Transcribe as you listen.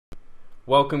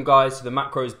Welcome guys to the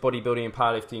Macros Bodybuilding and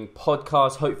Powerlifting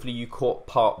podcast. Hopefully you caught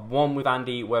part 1 with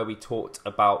Andy where we talked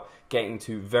about getting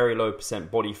to very low percent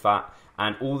body fat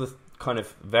and all the kind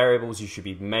of variables you should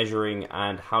be measuring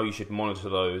and how you should monitor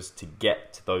those to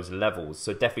get to those levels.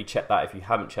 So definitely check that if you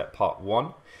haven't checked part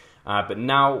 1. But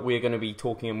now we're going to be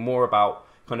talking more about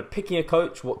kind of picking a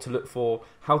coach, what to look for,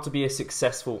 how to be a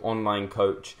successful online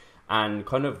coach, and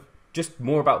kind of just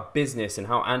more about business and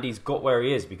how Andy's got where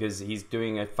he is, because he's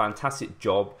doing a fantastic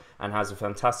job and has a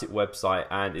fantastic website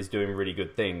and is doing really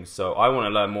good things. So I want to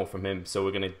learn more from him, so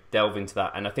we're going to delve into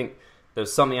that. And I think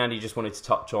there's something Andy just wanted to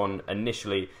touch on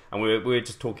initially, and we were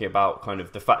just talking about kind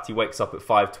of the fact he wakes up at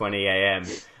 5:20 a.m.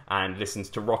 and listens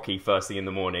to Rocky first thing in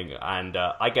the morning, and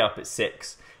I get up at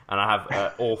 6 and I have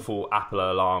an awful Apple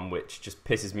alarm which just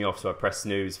pisses me off, so I press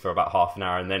snooze for about half an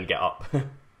hour and then get up.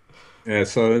 Yeah,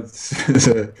 so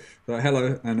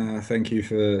hello and thank you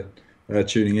for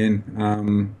tuning in.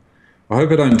 I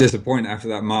hope I don't disappoint after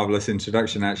that marvelous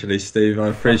introduction, actually, Steve. I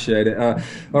appreciate it.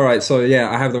 All right, so yeah,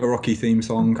 I have the Rocky theme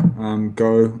song,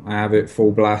 Go. I have it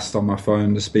full blast on my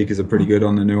phone. The speakers are pretty good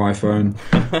on the new iPhone.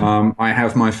 I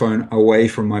have my phone away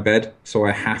from my bed, so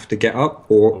I have to get up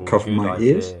or cover my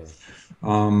ears.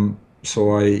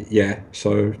 So I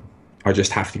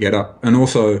just have to get up. And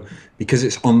also, because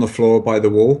it's on the floor by the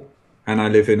wall, and I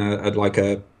live in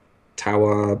a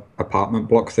tower apartment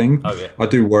block thing. Oh, yeah. I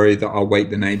do worry that I'll wake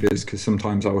the neighbours, because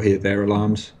sometimes I'll hear their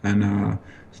alarms, and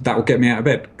that will get me out of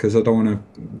bed because I don't want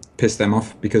to piss them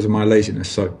off because of my laziness.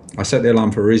 So I set the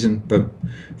alarm for a reason, but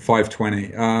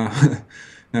 5:20.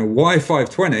 Now, why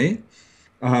 5:20?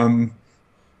 I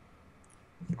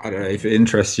don't know if it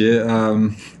interests you.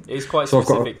 It's quite a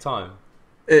specific time.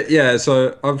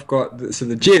 So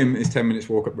the gym is 10 minutes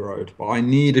walk up the road, but I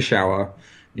need a shower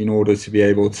in order to be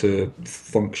able to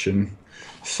function.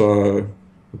 So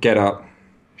get up,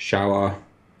 shower,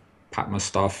 pack my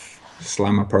stuff,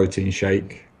 slam my protein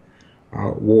shake,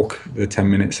 walk the 10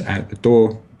 minutes out the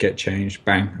door, get changed,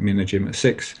 bang, I'm in the gym at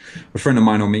 6. A friend of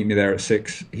mine will meet me there at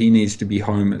 6. He needs to be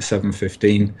home at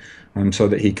 7:15 so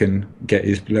that he can get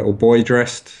his little boy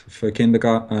dressed for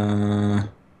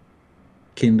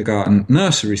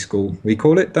nursery school, we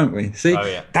call it, don't we? See, oh,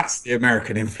 yeah. That's the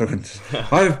American influence.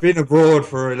 I've been abroad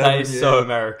for 11 years. That is so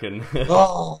American.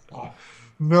 Oh,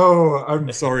 no,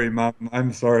 I'm sorry, Mum.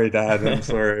 I'm sorry, Dad. I'm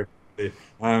sorry.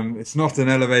 It's not an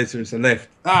elevator, it's a lift.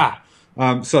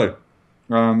 So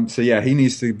yeah, he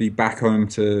needs to be back home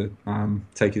to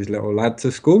take his little lad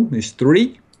to school. He's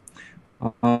 3.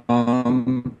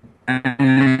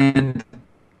 And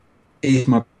he's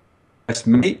my best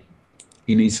mate.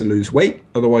 He needs to lose weight,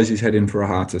 otherwise he's heading for a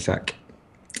heart attack.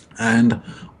 And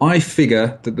I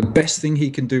figure that the best thing he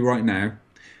can do right now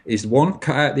is, 1,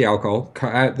 cut out the alcohol,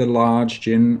 cut out the large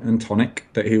gin and tonic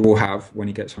that he will have when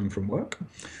he gets home from work.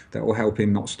 That will help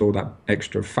him not store that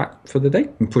extra fat for the day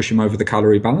and push him over the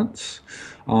calorie balance.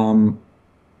 And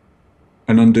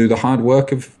undo the hard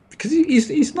work of, because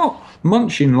he's not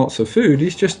munching lots of food,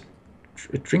 he's just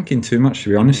drinking too much, to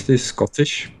be honest. He's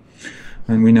Scottish,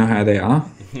 and we know how they are.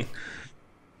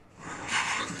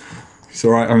 It's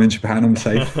all right, I'm in Japan, I'm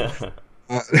safe.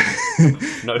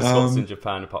 No Scots in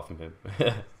Japan apart from him.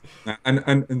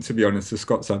 and to be honest, the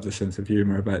Scots have a sense of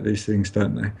humour about these things,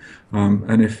 don't they?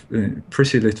 And if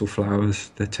pretty little flowers,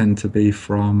 they tend to be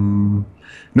from...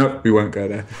 No, we won't go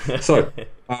there. So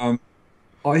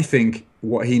I think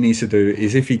what he needs to do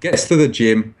is, if he gets to the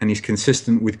gym and he's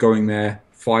consistent with going there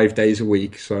 5 days a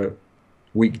week, so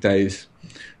weekdays,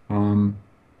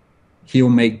 he'll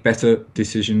make better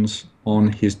decisions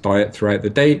on his diet throughout the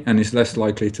day and is less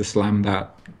likely to slam that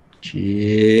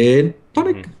gin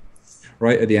tonic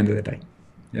right at the end of the day.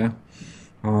 Yeah.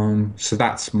 So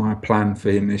that's my plan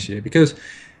for him this year, because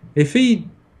if he,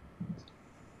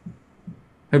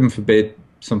 heaven forbid,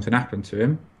 something happened to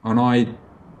him and I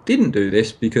didn't do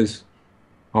this because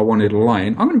I wanted a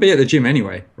lie-in, I'm going to be at the gym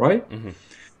anyway, right?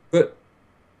 But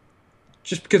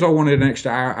just because I wanted an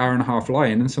extra hour and a half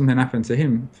lie-in and something happened to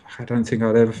him, I don't think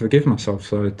I'd ever forgive myself.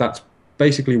 So that's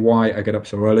basically why I get up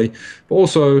so early. But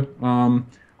also,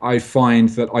 I find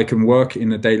that I can work in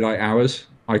the daylight hours.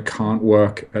 I can't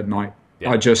work at night. Yeah.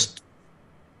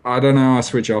 I don't know, I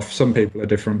switch off. Some people are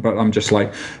different, but I'm just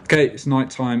like, okay, it's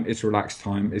night time, it's relaxed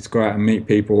time, it's go out and meet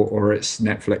people, or it's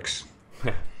Netflix.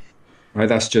 Right,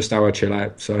 that's just how I chill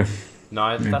out. So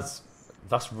no, yeah.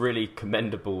 That's really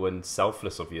commendable and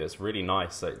selfless of you. It's really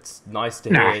nice. It's nice to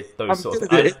hear those sorts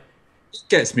of... It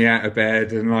gets me out of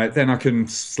bed, and then I can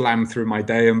slam through my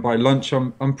day, and by lunch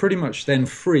I'm pretty much then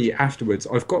free afterwards.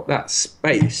 I've got that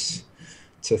space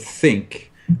to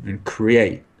think and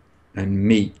create and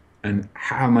meet and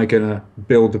how am I going to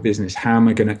build the business? How am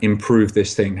I going to improve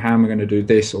this thing? How am I going to do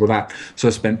this or that? So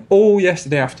I spent all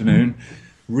yesterday afternoon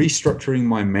restructuring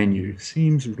my menu.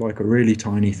 Seems like a really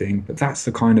tiny thing, but that's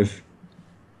the kind of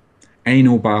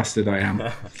anal bastard I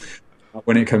am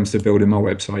when it comes to building my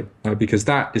website, because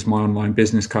that is my online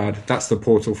business card. That's the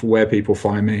portal for where people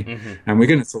find me. And we're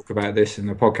going to talk about this in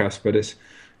the podcast, but it's,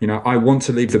 I want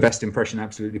to leave the best impression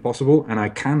absolutely possible, and I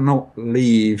cannot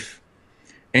leave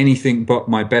anything but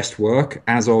my best work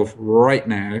as of right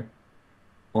now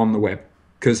on the web,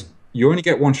 because you only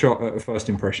get one shot at a first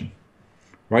impression,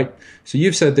 right? So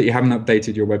you've said that you haven't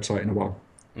updated your website in a while.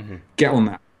 Get on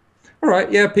that. All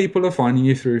right, yeah, people are finding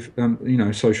you through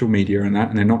social media and that,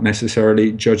 and they're not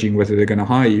necessarily judging whether they're going to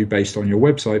hire you based on your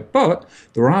website, but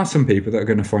there are some people that are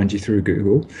going to find you through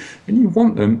Google, and you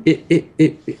want them.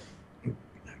 It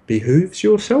behooves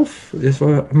yourself,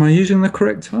 am I using the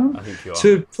correct term? I think you are.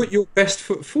 To put your best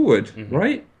foot forward,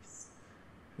 right?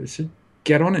 So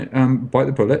get on it, bite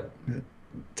the bullet,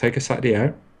 take a Saturday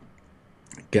out,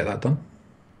 get that done.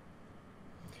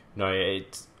 No,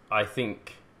 I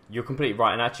think you're completely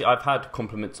right. And actually, I've had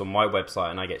compliments on my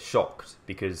website, and I get shocked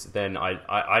because then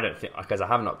I don't think, because I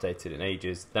haven't updated it in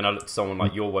ages. Then I look at someone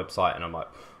like your website, and I'm like,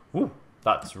 "Ooh,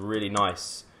 that's really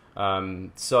nice."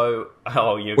 So,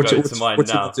 you're going to mine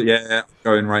now. Yeah, I'm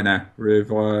going right now.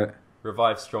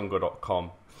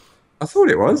 Revivestronger.com. I thought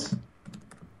it was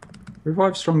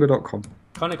revivestronger.com.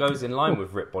 Kind of goes in line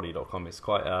with ripbody.com. It's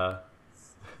quite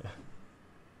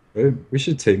We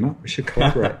should team up. We should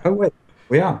collaborate. Oh wait,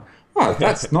 we are. Oh,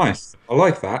 that's nice. I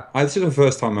like that. This is the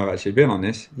first time I've actually been on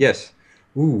this. Yes.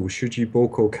 Ooh, should you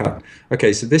balk or cut?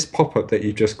 Okay, so this pop-up that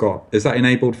you've just got, is that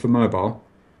enabled for mobile?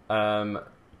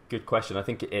 Good question. I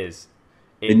think it is.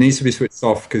 It needs to be switched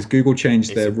off because Google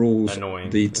changed their rules annoying.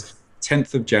 The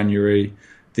 10th of January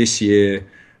this year.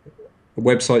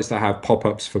 Websites that have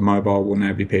pop-ups for mobile will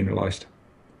now be penalized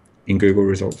in Google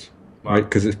results, right?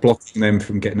 Because it's blocking them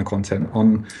from getting the content.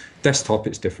 On desktop,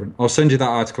 it's different. I'll send you that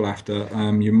article after.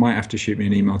 You might have to shoot me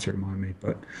an email to remind me,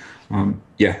 but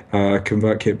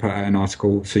ConvertKit put out an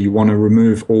article. So you want to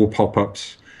remove all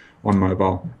pop-ups on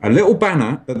mobile. A little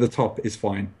banner at the top is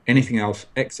fine. Anything else,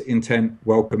 exit intent,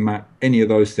 welcome mat, any of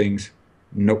those things,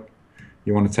 nope.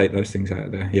 You want to take those things out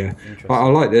of there, yeah. But I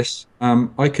like this.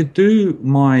 I could do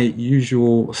my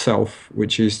usual self,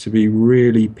 which is to be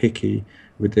really picky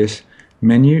with this.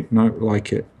 Menu, no,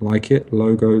 like it.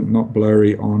 Logo, not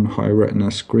blurry on high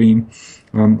retina screen.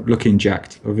 Looking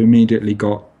jacked. I've immediately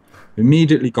got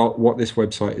what this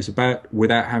website is about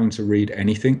without having to read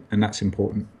anything, and that's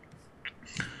important.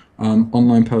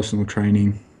 Online personal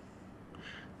training.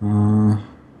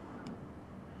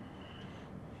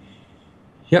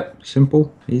 Yep,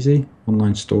 simple, easy.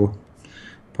 Online store,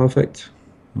 perfect.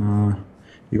 You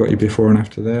got your before and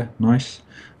after there, nice.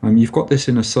 You've got this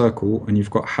in a circle, and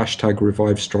you've got hashtag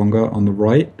Revive Stronger on the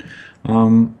right.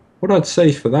 What I'd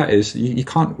say for that is you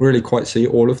can't really quite see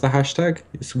all of the hashtag.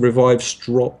 It's Revive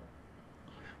Strong,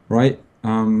 right?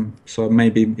 So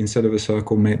maybe instead of a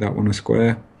circle, make that one a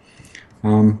square.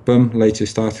 Boom,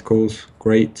 latest articles,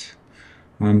 great.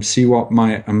 See what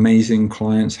my amazing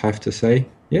clients have to say.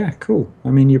 Yeah, cool. I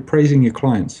mean, you're praising your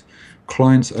clients.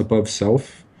 Clients above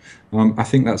self. I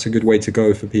think that's a good way to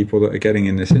go for people that are getting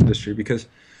in this industry, because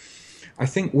I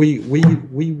think we live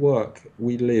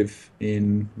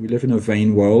in a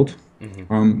vain world.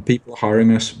 People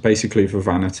hiring us basically for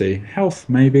vanity, health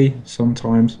maybe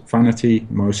sometimes, vanity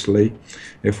mostly,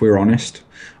 if we're honest.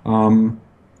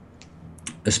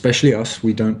 Especially us,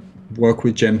 we don't work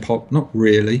with Gen Pop, not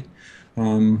really.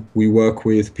 We work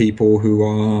with people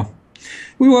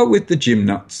we work with the gym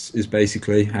nuts, is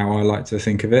basically how I like to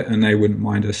think of it, and they wouldn't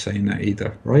mind us saying that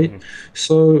either, right?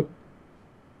 So,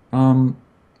 the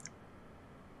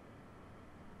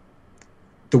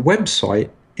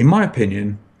website, in my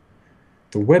opinion,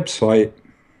 the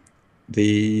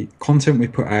content we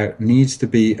put out needs to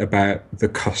be about the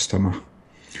customer,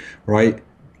 right?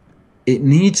 It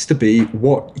needs to be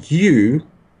what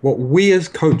we as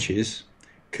coaches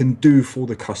can do for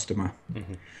the customer.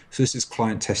 So this is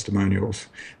client testimonials.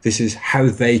 This is how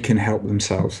they can help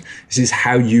themselves. This is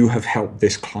how you have helped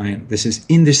this client. This is,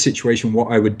 in this situation,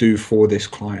 what I would do for this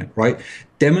client, right?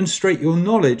 Demonstrate your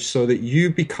knowledge so that you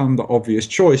become the obvious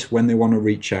choice when they want to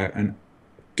reach out and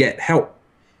get help,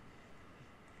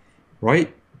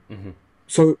 right?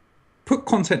 So put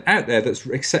content out there that's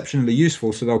exceptionally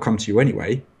useful so they'll come to you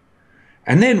anyway.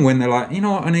 And then when they're like, you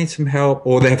know what, I need some help,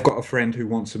 or they've got a friend who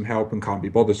wants some help and can't be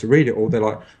bothered to read it, or they're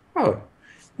like, oh,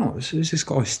 no, this is this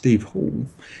guy Steve Hall.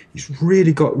 He's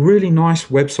really got really nice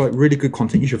website, really good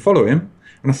content. You should follow him,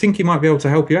 and I think he might be able to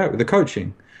help you out with the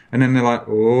coaching. And then they're like,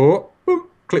 oh, boom,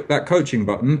 click that coaching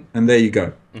button, and there you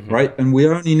go, right? And we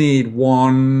only need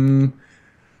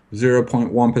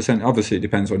 0.1%, obviously it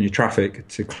depends on your traffic,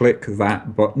 to click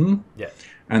that button. Yeah.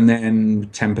 And then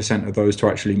 10% of those to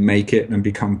actually make it and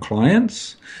become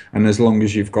clients. And as long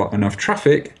as you've got enough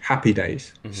traffic, happy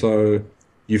days. So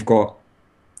you've got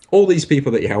all these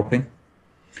people that you're helping,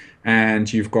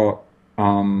 and you've got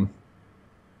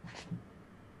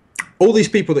all these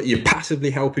people that you're passively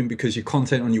helping because your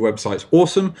content on your website's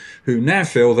awesome, who now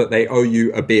feel that they owe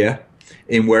you a beer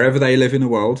in wherever they live in the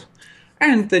world.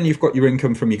 And then you've got your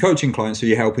income from your coaching clients who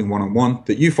you're helping one-on-one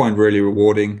that you find really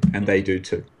rewarding, and they do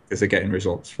too, because they're getting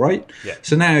results, right? Yeah.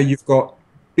 So now you've got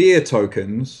beer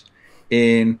tokens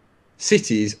in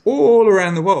cities all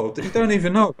around the world that you don't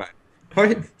even know about,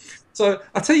 right? So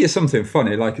I'll tell you something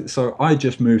funny. So I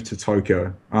just moved to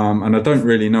Tokyo, and I don't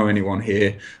really know anyone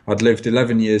here. I'd lived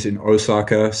 11 years in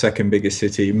Osaka, second biggest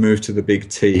city, moved to the big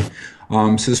T.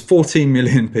 So there's 14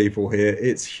 million people here.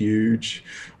 It's huge.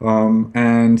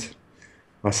 And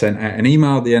I sent out an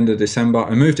email at the end of December.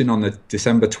 I moved in on the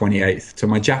December 28th. To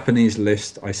my Japanese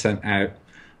list, I sent out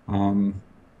an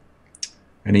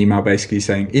email basically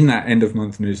saying, in that end of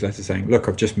month newsletter, saying, look,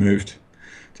 I've just moved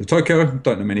to Tokyo,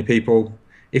 don't know many people.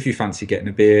 If you fancy getting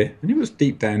a beer, and it was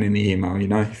deep down in the email, if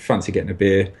you fancy getting a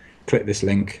beer, click this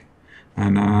link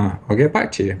and I'll get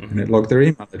back to you. And it logged their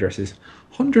email addresses.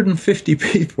 150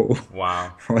 people,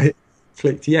 Wow, right,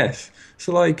 clicked yes.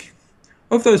 So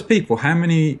of those people, how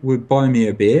many would buy me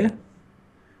a beer?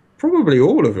 Probably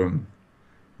all of them,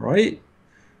 right?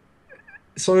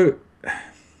 So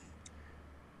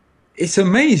it's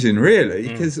amazing, really,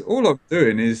 because all I'm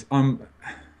doing is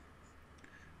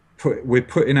we're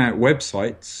putting out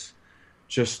websites,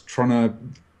 just trying to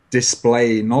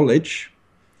display knowledge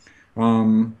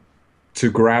to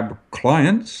grab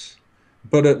clients,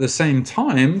 but at the same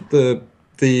time, the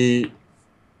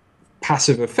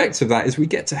passive effects of that is we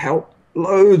get to help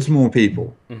loads more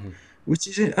people, which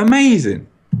is amazing.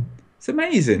 It's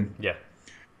amazing. Yeah.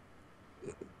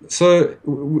 So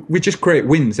we just create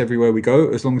wins everywhere we go,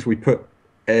 as long as we put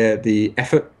the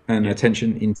effort and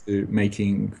attention into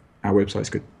making our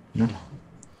websites good.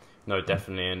 No,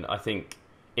 definitely. And I think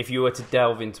if you were to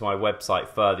delve into my website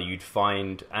further, you'd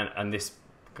find, and this,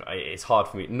 it's hard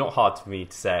for me, not hard for me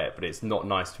to say it, but it's not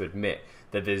nice to admit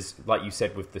that there's, like you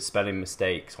said, with the spelling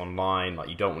mistakes online,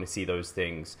 you don't want to see those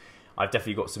things. I've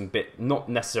definitely got some not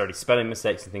necessarily spelling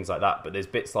mistakes and things like that, but there's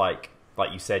bits like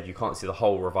you said, you can't see the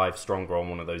whole Revive Stronger on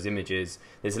one of those images.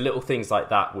 There's little things like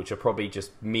that, which are probably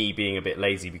just me being a bit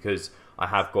lazy, because I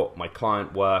have got my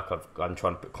client work, I'm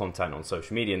trying to put content on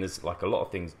social media, and there's a lot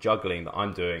of things juggling that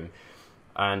I'm doing.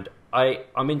 And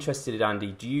I'm interested,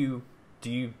 Andy, do you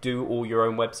do all your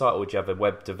own website, or do you have a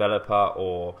web developer,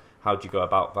 or how do you go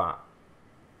about that?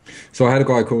 So I had a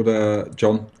guy called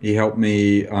John. He helped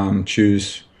me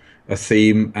choose a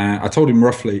theme. I told him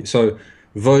roughly. So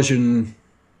version,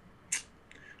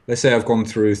 let's say I've gone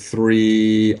through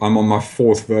 3. I'm on my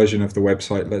 4th version of the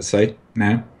website, let's say,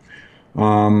 now.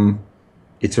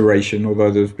 Iteration, although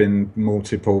there's been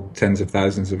multiple tens of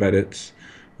thousands of edits.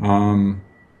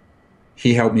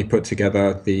 He helped me put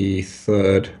together the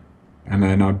 3rd, and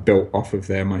then I built off of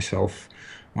there myself.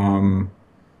 So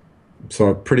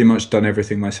I've pretty much done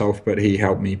everything myself, but he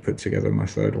helped me put together my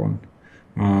 3rd one.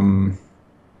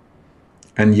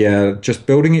 And yeah, just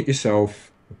building it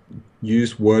yourself,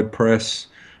 use WordPress.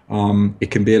 It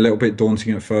can be a little bit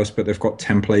daunting at first, but they've got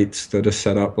templates that are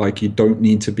set up. You don't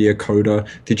need to be a coder.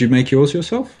 Did you make yours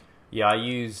yourself? Yeah, I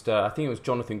used, I think it was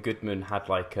Jonathan Goodman had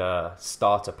a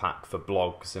starter pack for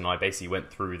blogs, and I basically went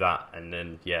through that and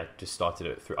then, just started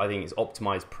it through. I think it's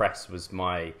Optimized Press was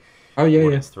my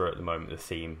it's through at the moment, the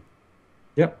theme.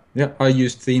 Yeah. I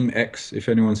used Theme X if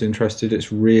anyone's interested.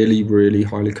 It's really, really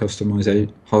highly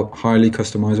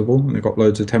customizable, and they've got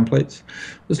loads of templates.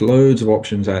 There's loads of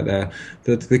options out there.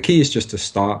 The key is just to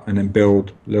start and then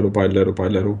build little by little by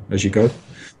little as you go.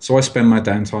 So I spend my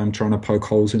downtime trying to poke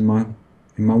holes in my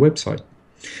website.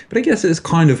 But I guess it's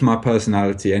kind of my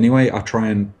personality anyway. I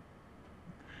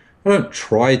don't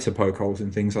try to poke holes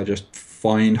in things. I just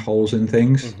find holes in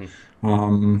things.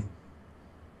 I'm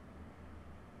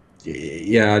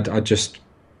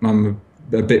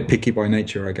a bit picky by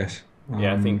nature, I guess.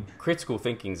 I think critical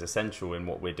thinking is essential in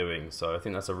what we're doing, so I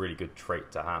think that's a really good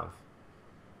trait to have.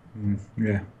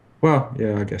 Yeah. Well,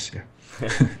 yeah, I guess, yeah.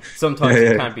 Sometimes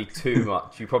it can be too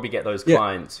much. You probably get those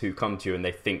clients who come to you and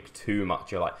they think too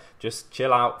much. You're like, just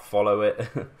chill out, follow it.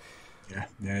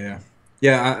 Yeah.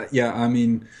 I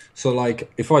mean, so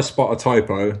if I spot a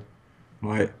typo,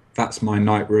 that's my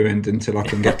night ruined until I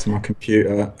can get to my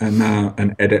computer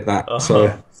and edit that.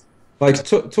 So,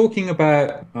 talking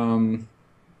about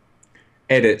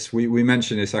edits. We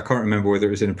mentioned this. I can't remember whether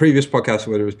it was in a previous podcast,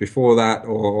 whether it was before that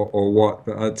or what.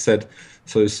 But I'd said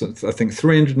so. I think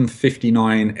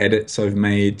 359 edits I've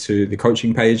made to the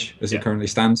coaching page as it currently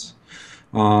stands.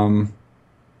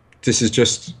 This is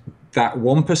just that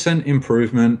 1%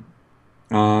 improvement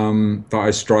that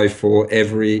I strive for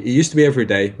it used to be every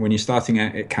day. When you're starting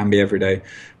out, it can be every day,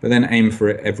 but then aim for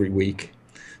it every week.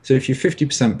 So if you're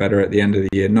 50% better at the end of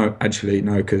the year, no,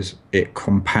 because it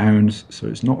compounds. So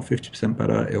it's not 50%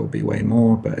 better, it'll be way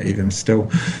more, but even still,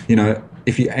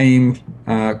 if you aim,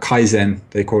 Kaizen,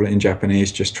 they call it in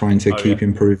Japanese, just trying to keep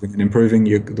improving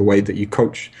the way that you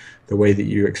coach, the way that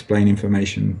you explain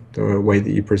information, the way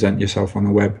that you present yourself on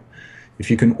the web. If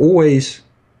you can always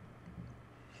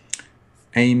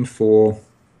aim for,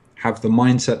 have the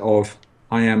mindset of,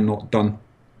 I am not done,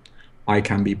 I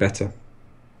can be better.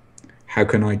 How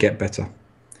can I get better?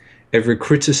 Every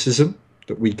criticism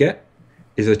that we get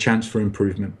is a chance for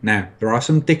improvement. Now, there are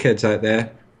some dickheads out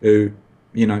there who,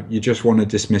 you just want to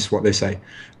dismiss what they say,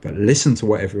 but listen to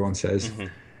what everyone says. Mm-hmm.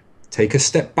 Take a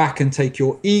step back and take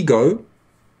your ego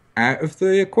out of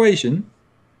the equation.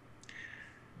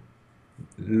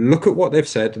 Look at what they've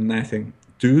said and then think,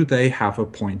 do they have a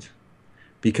point?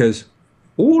 Because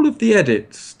all of the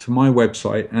edits to my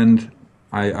website, and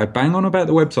I bang on about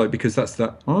the website because that's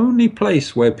the only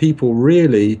place where people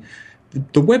really,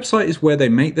 the website is where they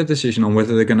make the decision on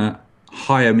whether they're going to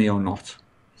hire me or not.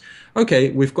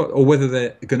 Okay, or whether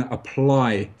they're going to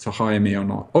apply to hire me or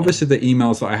not. Obviously, the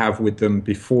emails that I have with them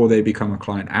before they become a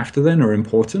client after then are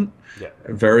important,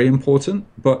 very important.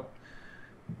 But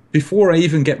before I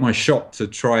even get my shot to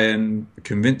try and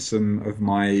convince them of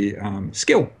my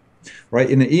skill, right,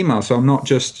 in the email. So I'm not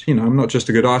just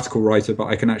a good article writer, but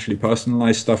I can actually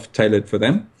personalize stuff tailored for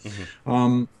them.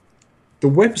 Mm-hmm. The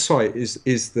website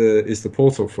is the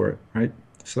portal for it, right?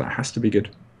 So that has to be good.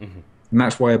 Mm-hmm. And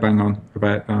that's why I bang on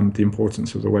about the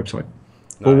importance of the website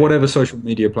or whatever social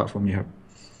media platform you have.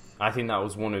 I think that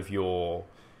was one of your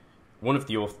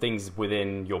things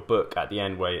within your book at the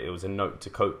end, where it was a note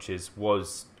to coaches,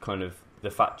 was kind of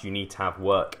the fact you need to have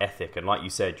work ethic. And like you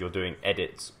said, you're doing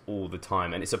edits all the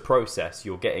time, and it's a process.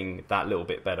 You're getting that little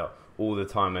bit better all the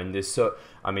time. And there's so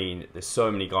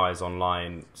many guys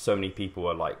online, so many people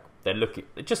are like, they're looking,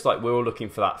 just like we're all looking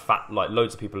for that fat, like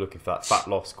loads of people looking for that fat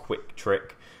loss quick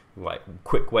trick, like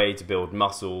quick way to build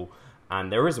muscle,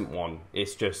 and there isn't one.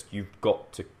 It's just, you've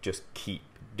got to just keep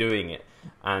doing it.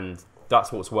 And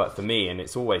that's what's worked for me, and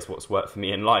it's always what's worked for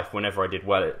me in life. Whenever I did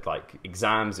well at like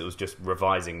exams, it was just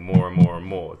revising more and more and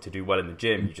more. To do well in the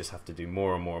gym, you just have to do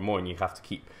more and more and more, and you have to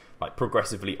keep like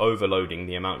progressively overloading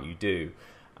the amount you do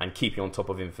and keeping on top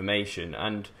of information.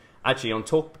 And actually, on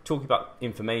talking about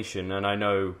information, and I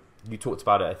know you talked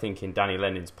about it, I think, in Danny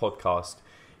Lennon's podcast,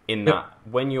 in that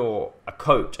when you're a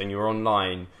coach and you're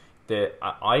online,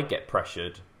 I get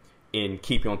pressured in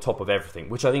keeping on top of everything,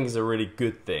 which I think is a really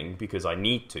good thing, because I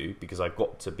need to, because I've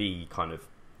got to be kind of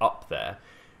up there.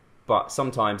 But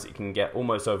sometimes it can get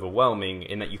almost overwhelming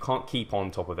in that you can't keep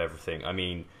on top of everything. I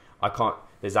mean,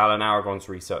 there's Alan Aragon's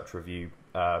research review,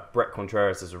 Brett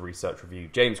Contreras has a research review,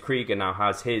 James Krieger now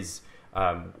has his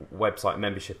website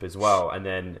membership as well, and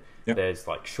then there's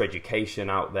like Shreducation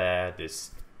out there,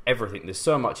 there's everything, there's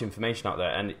so much information out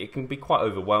there, and it can be quite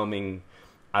overwhelming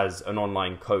as an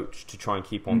online coach to try and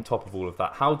keep on top of all of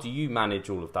that. How do you manage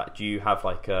all of that? Do you have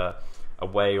like a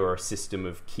way or a system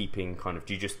of keeping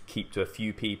do you just keep to a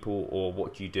few people, or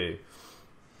what do you do?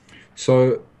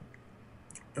 So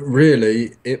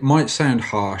really, it might sound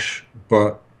harsh,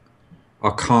 but I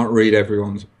can't read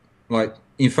everyone's,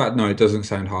 in fact, no, it doesn't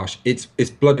sound harsh. It's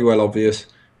bloody well obvious,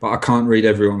 but I can't read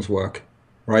everyone's work,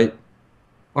 right?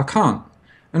 I can't.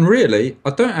 And really, I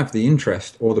don't have the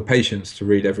interest or the patience to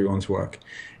read everyone's work.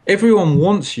 Everyone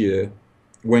wants you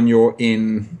when you're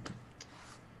in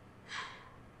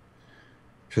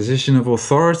position of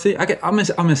authority. I'm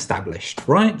established,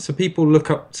 right? So people look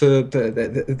up to,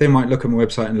 they might look at my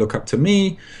website and look up to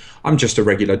me. I'm just a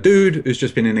regular dude who's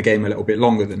just been in the game a little bit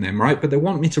longer than them, right? But they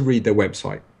want me to read their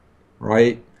website,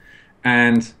 right?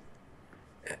 And,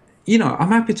 I'm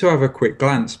happy to have a quick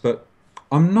glance, but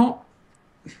I'm not,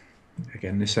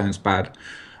 again, this sounds bad,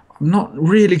 I'm not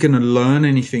really going to learn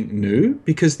anything new,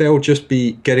 because they'll just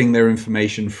be getting their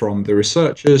information from the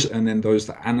researchers, and then those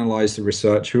that analyze the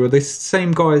research, who are the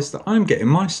same guys that I'm getting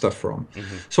my stuff from.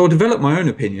 Mm-hmm. So I'll develop my own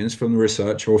opinions from the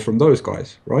research or from those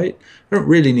guys, right? I don't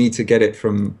really need to get it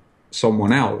from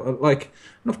someone else.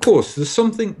 And of course, there's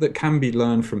something that can be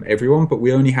learned from everyone, but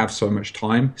we only have so much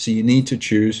time, so you need to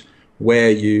choose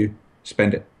where you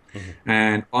spend it. Mm-hmm.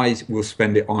 And I will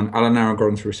spend it on Alan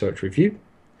Aragon's research review,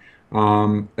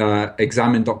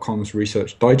 Examine.com's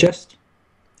research digest,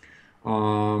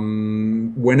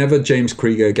 Whenever James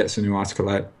Krieger gets a new article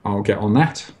out, I'll get on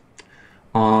that.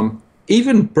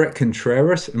 Even Brett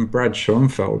Contreras and Brad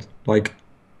Schoenfeld, like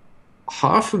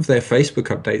half of their Facebook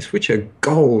updates, which are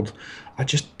gold, I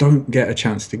just don't get a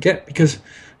chance to get because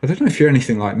I don't know if you're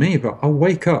anything like me, but I'll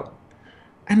wake up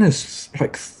and there's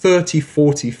like 30,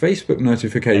 40 Facebook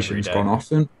notifications gone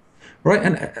off. And right,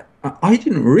 and I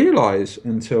didn't realize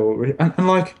until, and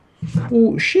like,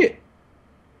 well, shit.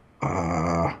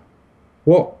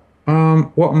 What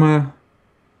am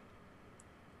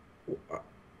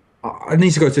I need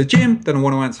to go to the gym, then I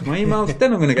want to answer my emails,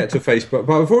 then I'm going to get to Facebook,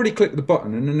 but I've already clicked the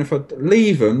button, and then if I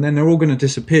leave them, then they're all going to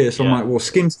disappear. So I'm like, well,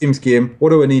 skim. What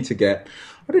do I need to get?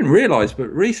 I didn't realize, but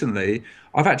recently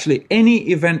I've actually any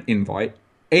event invite,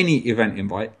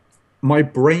 my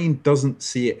brain doesn't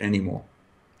see it anymore.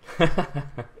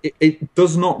 It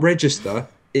does not register.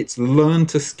 It's learned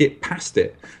to skip past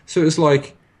it. So it's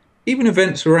like, even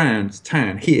events around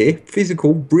town here,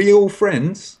 physical, real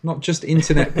friends, not just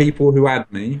internet people who add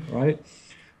me, right?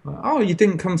 Oh, you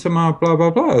didn't come to my blah, blah,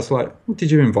 blah. It's like, well,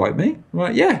 did you invite me? I'm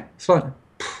like, yeah. It's like,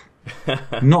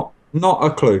 not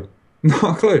a clue. Not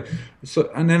a clue.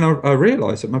 So, and then I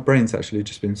realised that my brain's actually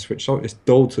just been switched off. It's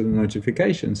dull to the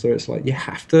notification. So it's like, you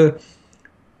have to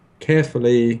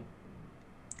carefully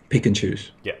pick and choose.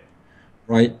 Yeah.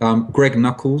 Right? Greg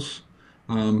Knuckles,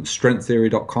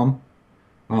 strengththeory.com.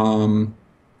 I'll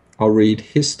read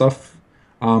his stuff.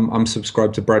 I'm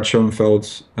subscribed to Brad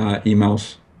Schoenfeld's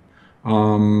emails.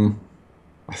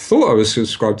 I thought I was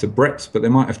subscribed to Brett's, but they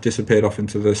might have disappeared off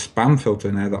into the spam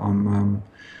filter now that I'm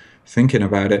thinking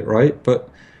about it, right? But,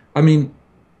 I mean,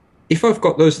 if I've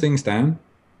got those things down,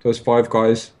 those 5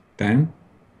 guys down,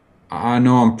 I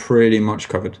know I'm pretty much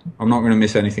covered. I'm not going to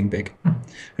miss anything big.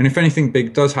 And if anything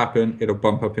big does happen, it'll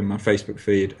bump up in my Facebook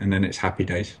feed, and then it's happy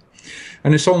days.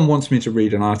 And if someone wants me to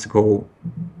read an article,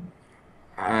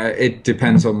 it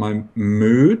depends on my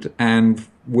mood, and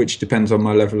which depends on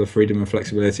my level of freedom and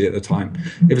flexibility at the time.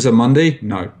 If it's a Monday,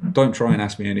 no, don't try and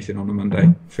ask me anything on a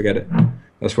Monday. Forget it.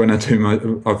 That's when I've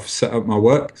set up my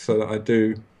work so that I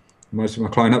do most of my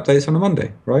client updates on a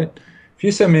Monday, right? If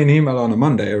you send me an email on a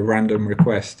Monday, a random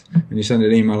request, and you send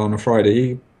an email on a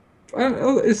Friday, you're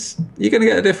going to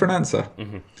get a different answer,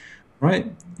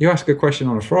 right? You ask a question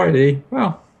on a Friday,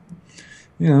 well,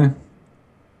 you know,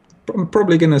 I'm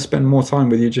probably going to spend more time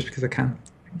with you just because I can.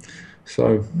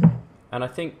 So, and I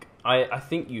think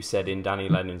you said in Danny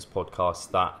Lennon's podcast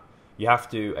that you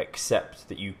have to accept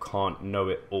that you can't know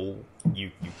it all. You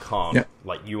can't. Yeah.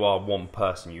 Like, you are one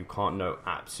person. You can't know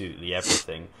absolutely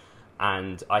everything.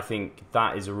 And I think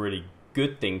that is a really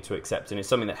good thing to accept. And it's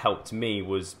something that helped me,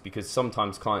 was because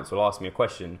sometimes clients will ask me a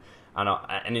question,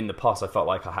 and in the past I felt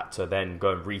like I had to then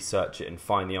go and research it and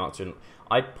find the answer. And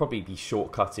I'd probably be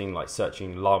shortcutting, like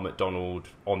searching Lyle McDonald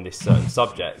on this certain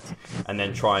subject and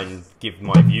then try and give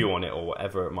my view on it or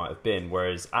whatever it might have been.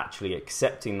 Whereas actually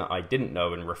accepting that I didn't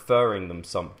know and referring them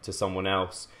to someone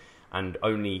else and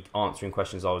only answering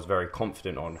questions I was very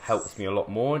confident on helped me a lot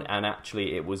more. And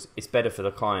actually it's better for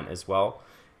the client as well.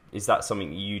 Is that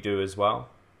something you do as well?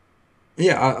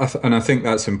 Yeah, and I think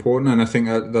that's important. And I think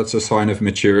that's a sign of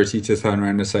maturity to turn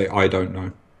around and say, I don't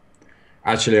know.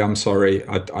 Actually, I'm sorry,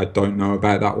 I don't know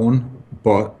about that one,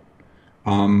 but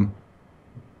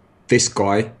this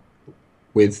guy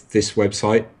with this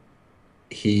website,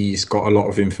 he's got a lot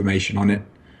of information on it.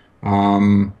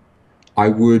 I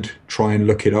would try and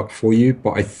look it up for you,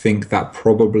 but I think that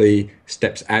probably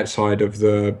steps outside of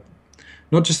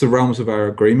not just the realms of our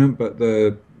agreement, but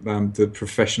the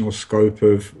professional scope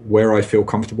of where I feel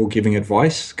comfortable giving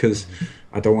advice, because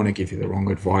I don't want to give you the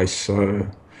wrong advice. So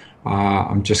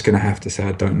I'm just going to have to say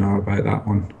I don't know about that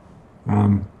one.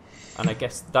 And I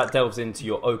guess that delves into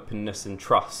your openness and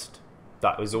trust.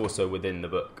 That was also within the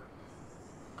book.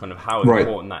 Kind of how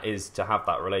important that is to have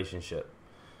that relationship.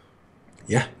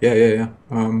 Yeah.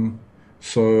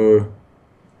 So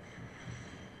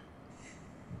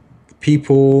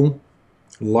people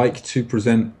like to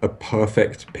present a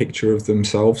perfect picture of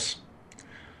themselves.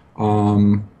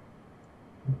 But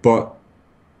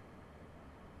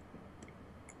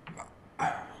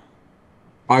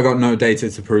I got no data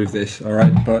to prove this, all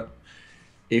right? But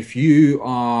if you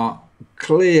are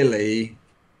clearly,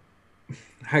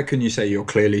 how can you say you're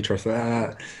clearly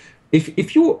trustworthy?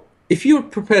 If you're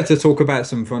prepared to talk about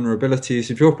some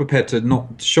vulnerabilities, if you're prepared to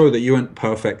not show that you aren't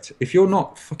perfect, if you're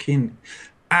not fucking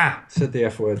said the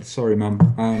F word, sorry mum,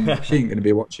 she ain't going to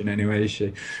be watching anyway, is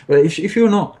she? But if you're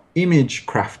not image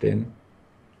crafting,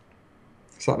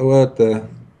 is that the word? The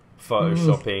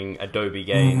photoshopping, Adobe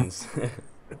Games.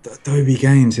 Adobe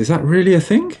Games, is that really a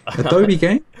thing? Adobe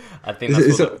Games? I think Is that's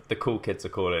it, is what it the cool kids are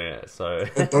calling it. So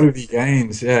Adobe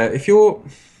Games? Yeah. If you're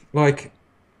like,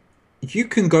 you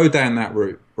can go down that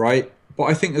route, right? But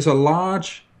I think there's a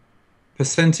large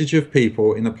percentage of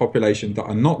people in the population that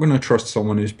are not going to trust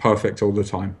someone who's perfect all the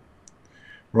time,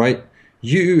 right?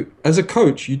 You, as a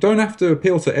coach, you don't have to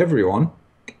appeal to everyone,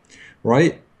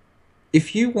 right?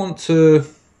 If you want to,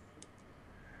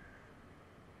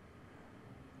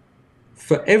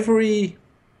 for every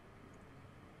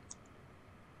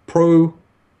pro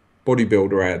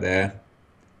bodybuilder out there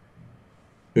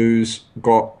who's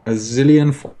got a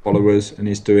zillion followers and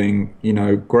is doing,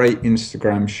 great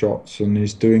Instagram shots and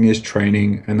is doing his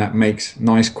training, and that makes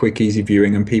nice, quick, easy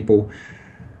viewing, and people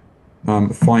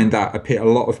find that a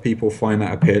lot of people find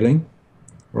that appealing,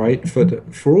 right?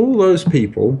 For all those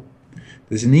people,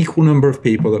 there's an equal number of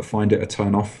people that find it a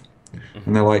turn off,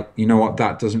 and they're like, you know what,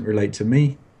 that doesn't relate to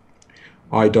me.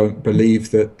 I don't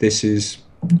believe that this is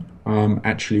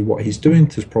actually what he's doing.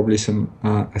 There's probably some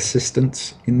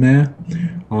assistance in there.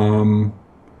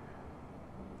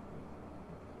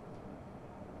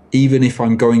 Even if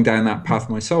I'm going down that path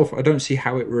myself, I don't see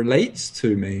how it relates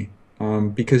to me,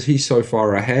 because he's so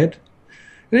far ahead.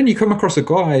 And then you come across a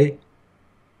guy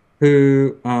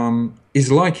who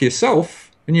is like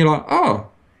yourself, and you're like, oh,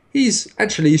 he's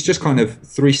just kind of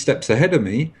 3 steps ahead of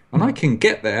me, and I can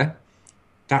get there.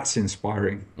 That's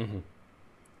inspiring.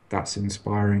 That's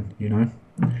inspiring,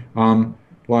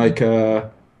 like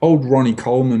old Ronnie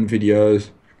Coleman videos,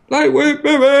 like with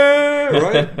me,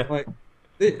 right? Like,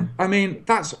 I mean,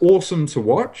 that's awesome to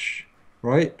watch,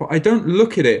 right? But I don't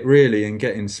look at it really and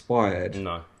get inspired.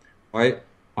 no. Right?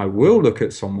 I will look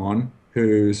at someone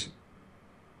who's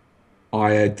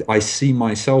I see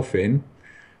myself in,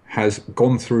 has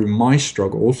gone through my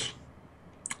struggles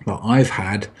that I've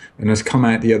had, and has come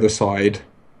out the other side,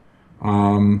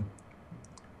 and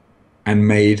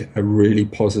made a really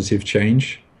positive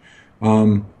change.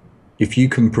 If you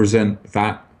can present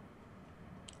that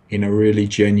in a really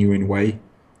genuine way,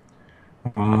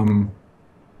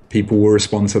 people will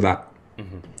respond to that.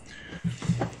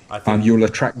 I think You'll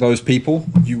attract those people.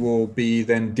 You will be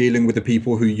then dealing with the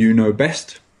people who you know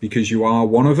best, because you are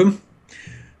one of them.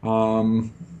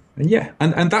 And yeah,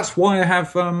 and that's why I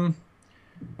have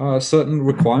certain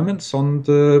requirements on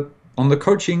the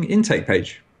coaching intake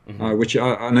page, which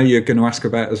I know you're going to ask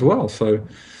about as well. So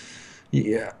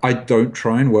yeah, I don't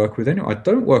try and work with anyone. I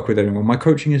don't work with anyone. My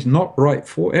coaching is not right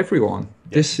for everyone.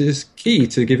 Yeah. This is key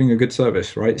to giving a good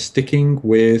service, right? Sticking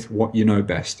with what you know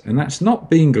best. And that's not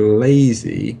being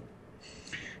lazy.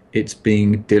 It's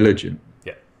being diligent.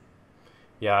 Yeah.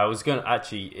 Yeah, I was going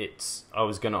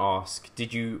to ask,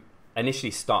 did you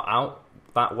initially start out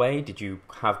that way? Did you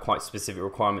have quite specific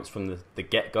requirements from the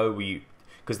get-go?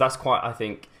 Because that's quite, I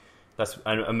think, that's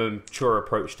a mature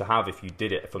approach to have if you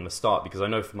did it from the start, because I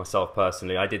know for myself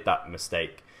personally, I did that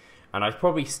mistake, and I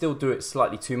probably still do it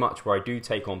slightly too much, where I do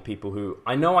take on people who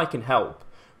I know I can help,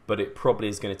 but it probably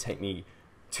is going to take me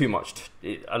too much,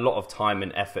 a lot of time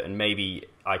and effort, and maybe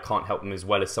I can't help them as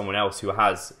well as someone else who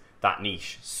has that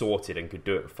niche sorted and could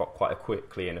do it quite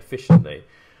quickly and efficiently.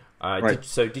 Right.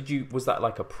 Was that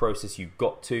like a process you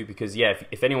got to? Because yeah,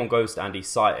 if anyone goes to Andy's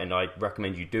site, and I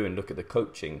recommend you do, and look at the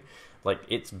coaching, like,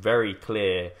 it's very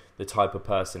clear the type of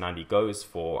person Andy goes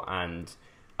for, and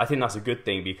I think that's a good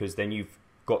thing, because then you've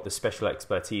got the special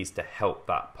expertise to help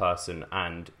that person,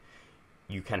 and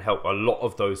you can help a lot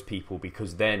of those people,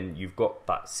 because then you've got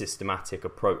that systematic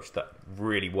approach that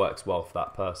really works well for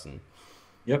that person.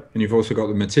 Yep, and you've also got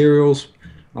the materials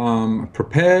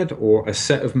prepared, or a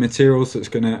set of materials that's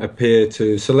going to appear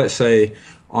to. So let's say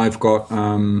I've got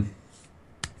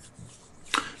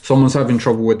someone's having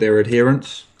trouble with their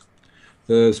adherence.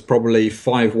 There's probably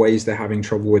 5 ways they're having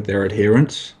trouble with their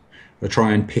adherence. I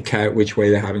try and pick out which way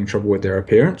they're having trouble with their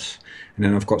appearance, and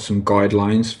then I've got some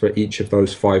guidelines for each of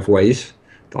those 5 ways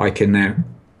that I can now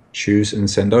choose and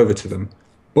send over to them.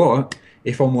 But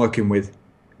if I'm working with,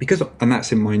 and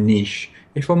that's in my niche,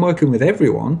 if I'm working with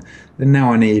everyone, then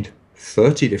now I need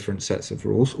 30 different sets of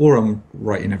rules, or I'm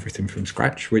writing everything from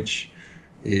scratch, which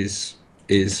is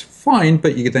fine,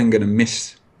 but you're then going to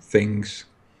miss things.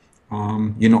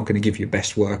 You're not going to give your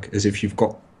best work as if you've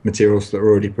got materials that are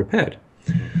already prepared.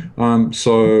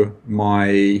 So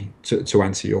to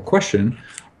answer your question,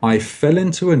 I fell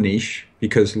into a niche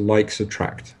because likes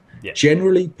attract. Yeah.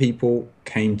 Generally, people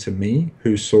came to me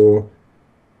who saw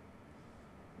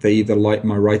they either liked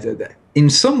my writing. In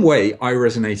some way, I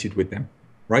resonated with them,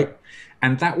 right?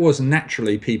 And that was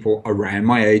naturally people around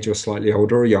my age or slightly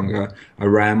older or younger,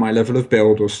 around my level of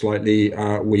build or slightly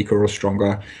weaker or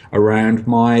stronger, around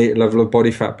my level of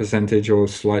body fat percentage or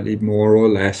slightly more or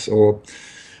less, or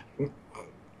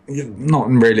not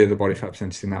really the body fat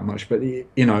percentage that much, but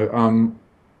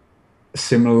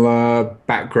similar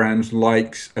backgrounds,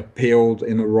 likes, appealed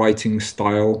in the writing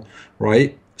style,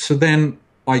 right? So then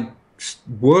I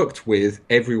worked with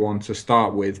everyone to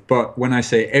start with, but when I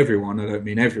say everyone, I don't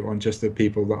mean everyone, just the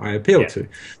people that I appeal to.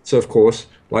 So of course,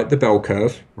 like the bell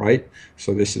curve, right?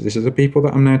 So this is the people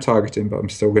that I'm now targeting, but I'm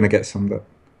still going to get some that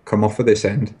come off of this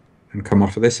end and come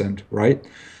off of this end, right?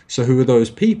 So who are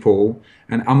those people,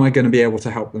 and am I going to be able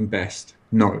to help them best?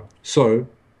 No. So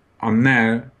I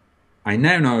now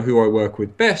know who I work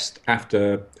with best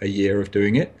after a year of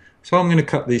doing it. So I'm going to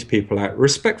cut these people out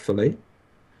respectfully.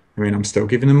 I mean, I'm still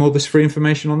giving them all this free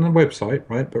information on the website,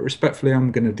 right? But respectfully,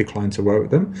 I'm going to decline to work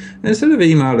with them. And instead of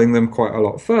emailing them quite a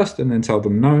lot first and then tell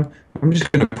them no, I'm just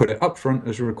going to put it up front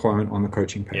as a requirement on the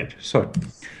coaching page. Yeah. So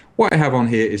what I have on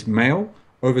here is male,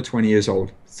 over 20 years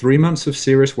old, 3 months of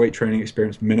serious weight training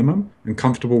experience minimum, and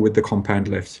comfortable with the compound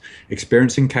lifts,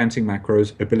 experiencing counting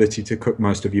macros, ability to cook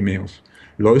most of your meals,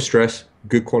 low stress,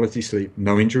 good quality sleep,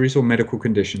 no injuries or medical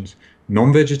conditions,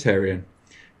 non-vegetarian.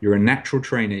 You're a natural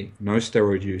trainee, no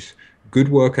steroid use, good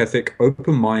work ethic,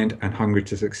 open mind, and hungry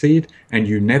to succeed, and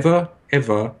you never,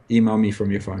 ever email me from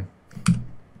your phone.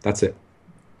 That's it.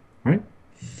 Right?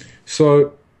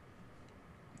 So,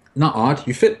 not hard.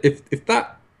 You fit.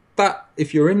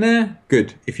 If you're in there,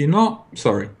 good. If you're not,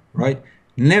 sorry. Right?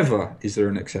 Never is there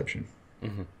an exception.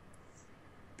 Mm-hmm.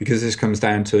 Because this comes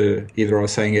down to either I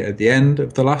was saying it at the end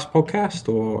of the last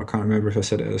podcast, or I can't remember if I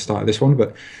said it at the start of this one,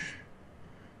 but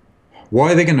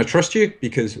why are they going to trust you?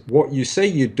 Because what you say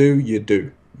you do, you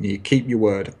do. You keep your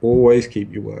word. Always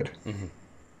keep your word. Mm-hmm.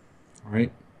 All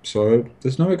right? So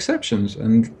there's no exceptions.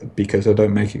 And because I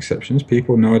don't make exceptions,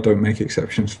 people know I don't make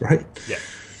exceptions, right? Yeah.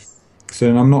 So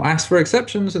then I'm not asked for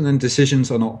exceptions, and then decisions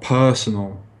are not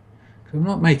personal. I'm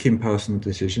not making personal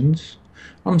decisions.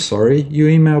 I'm sorry, you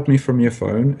emailed me from your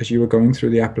phone as you were going through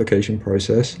the application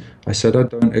process. I said I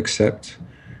don't accept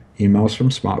emails from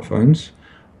smartphones.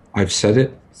 I've said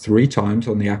it 3 times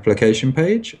on the application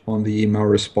page, on the email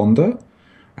responder,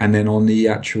 and then on the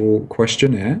actual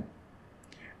questionnaire.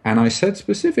 And I said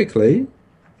specifically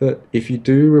that if you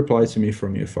do reply to me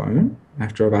from your phone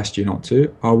after I've asked you not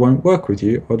to, I won't work with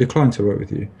you. I'll decline to work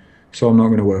with you. So I'm not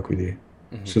going to work with you.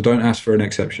 Mm-hmm. So don't ask for an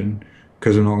exception,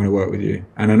 because I'm not going to work with you.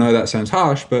 And I know that sounds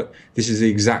harsh, but this is the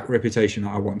exact reputation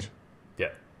that I want. Yeah.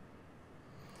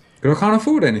 Because I can't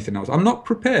afford anything else. I'm not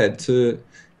prepared to...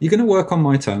 You're going to work on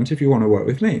my terms if you want to work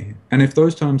with me. And if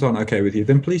those terms aren't okay with you,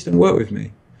 then please don't work with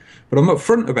me. But I'm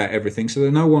upfront about everything so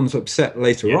that no one's upset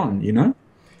later on, you know?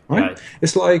 Right? Yeah.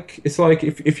 It's like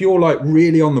if you're like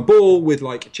really on the ball with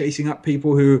like chasing up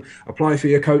people who apply for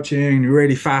your coaching and you're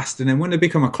really fast, and then when they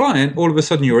become a client, all of a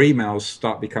sudden your emails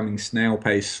start becoming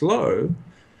snail-paced slow,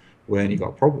 well, then you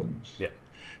got problems. Yeah.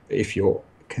 But if you're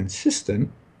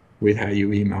consistent with how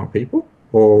you email people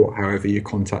or however you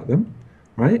contact them,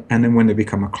 right? And then when they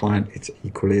become a client, it's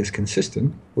equally as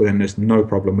consistent. Well, then there's no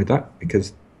problem with that,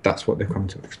 because that's what they've come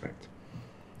to expect.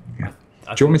 Yeah.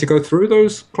 Do you want me to go through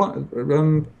those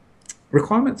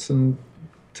requirements and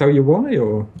tell you why,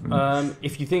 or?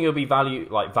 If you think it'll be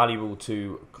valuable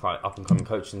to up and coming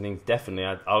coaches and things,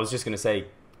 definitely. I was just going to say,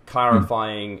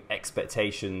 clarifying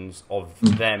expectations of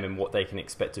them and what they can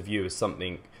expect of you is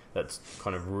something that's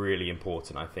kind of really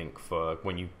important, I think, for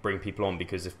when you bring people on,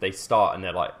 because if they start and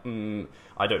they're like,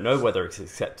 I don't know whether it's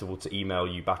acceptable to email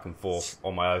you back and forth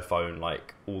on my iPhone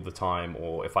like all the time,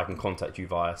 or if I can contact you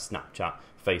via Snapchat,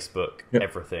 Facebook,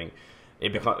 everything.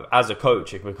 It becomes, as a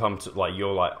coach, it becomes like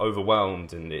you're like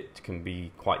overwhelmed, and it can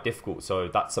be quite difficult. So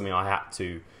that's something I had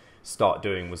to start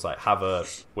doing, was like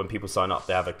when people sign up,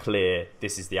 they have a clear,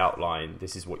 this is the outline,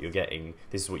 this is what you're getting,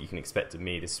 this is what you can expect of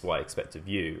me, this is what I expect of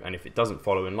you. And if it doesn't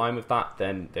follow in line with that,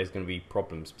 then there's going to be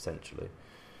problems potentially.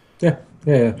 Yeah.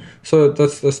 So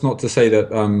that's not to say that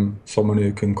someone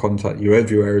who can contact you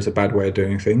everywhere is a bad way of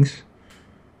doing things.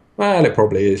 Well, it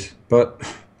probably is, but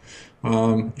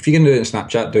if you're going to do it in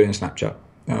Snapchat, do it in Snapchat.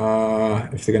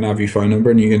 If they're going to have your phone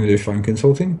number and you're going to do phone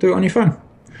consulting, do it on your phone.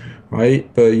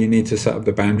 Right, but you need to set up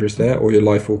the boundaries there, or your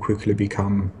life will quickly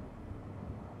become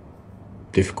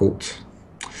difficult.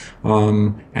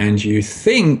 And you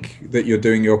think that you're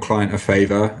doing your client a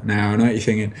favor now, and you're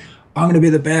thinking, I'm going to be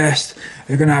the best.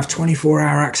 They're going to have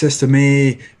 24-hour access to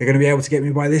me. They're going to be able to get me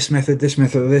by this method,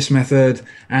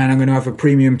 and I'm going to have a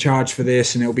premium charge for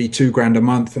this, and it'll be $2,000 a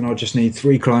month, and I'll just need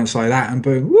 3 clients like that, and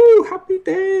boom, woo, happy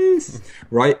days.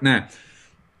 Right now,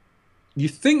 you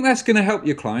think that's going to help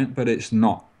your client, but it's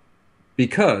not,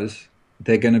 because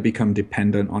they're going to become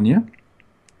dependent on you,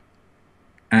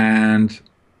 and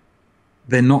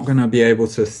they're not going to be able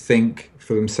to think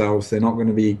for themselves. They're not going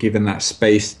to be given that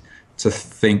space to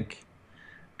think,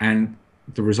 and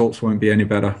the results won't be any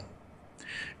better.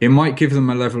 It might give them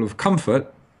a level of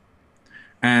comfort,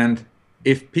 and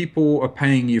if people are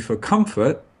paying you for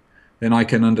comfort, then I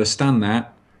can understand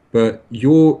that. But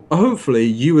hopefully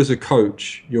you as a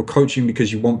coach, you're coaching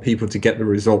because you want people to get the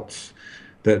results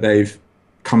that they've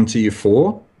come to you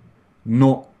for,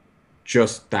 not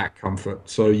just that comfort.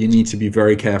 So you need to be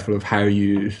very careful of how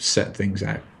you set things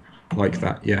out like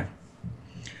that. Yeah.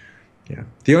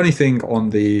 The only thing on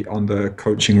the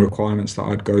coaching requirements that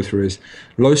I'd go through is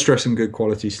low stress and good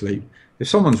quality sleep. If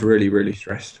someone's really, really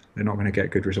stressed, they're not going to get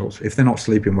good results. If they're not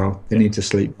sleeping well, they need to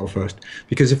sleep well first.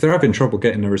 Because if they're having trouble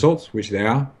getting the results, which they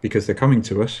are, because they're coming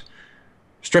to us,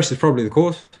 stress is probably the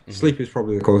cause, sleep is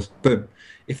probably the cause. But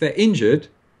if they're injured,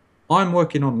 I'm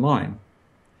working online,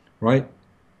 right?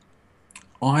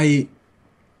 I'm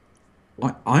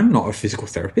not a physical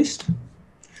therapist,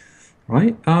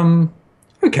 right?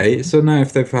 Okay, so now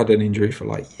if they've had an injury for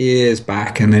like years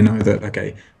back and they know that,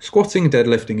 okay, squatting,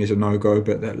 deadlifting is a no-go,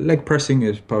 but that leg pressing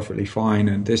is perfectly fine,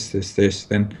 and this,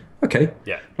 then okay,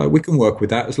 like we can work with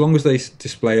that as long as they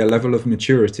display a level of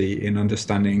maturity in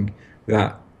understanding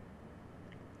that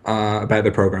about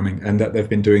the programming, and that they've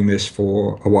been doing this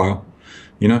for a while,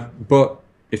 you know. But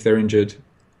if they're injured,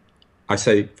 I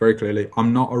say very clearly,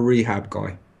 I'm not a rehab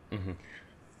guy.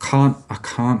 I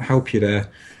can't help you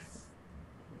there.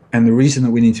 And the reason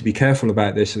that we need to be careful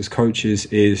about this as coaches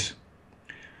is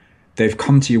they've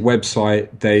come to your website,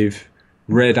 they've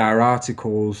read our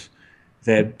articles,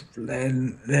 they've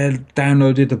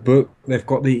downloaded the book, they've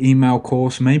got the email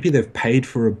course, maybe they've paid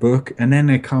for a book, and then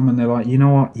they come and they're like, you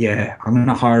know what, yeah, I'm going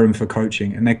to hire them for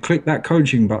coaching. And they click that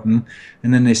coaching button,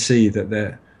 and then they see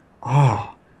that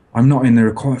I'm not in the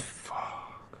required,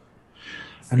 fuck.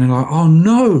 And they're like, oh,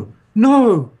 no,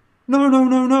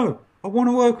 I want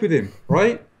to work with him,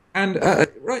 right? And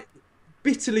right,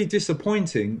 bitterly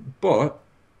disappointing, but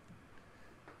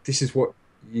this is what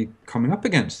you're coming up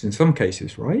against in some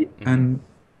cases, right? And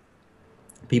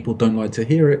people don't like to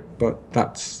hear it, but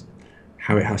that's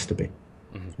how it has to be,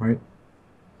 right?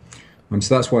 And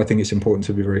so that's why I think it's important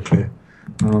to be very clear.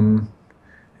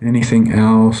 Anything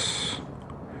else?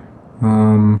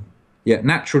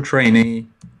 Natural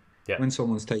training. When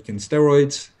someone's taken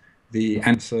steroids, the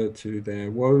answer to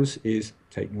their woes is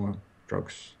take more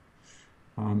drugs.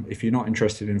 If you're not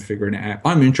interested in figuring it out,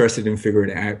 I'm interested in figuring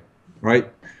it out, right?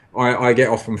 I get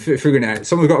off from figuring it out.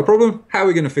 Someone's got a problem, how are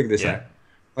we going to figure this out?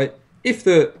 Right? If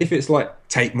it's like,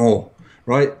 take more,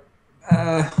 right?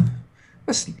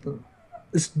 That's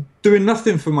doing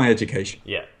nothing for my education.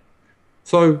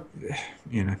 So,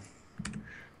 you know.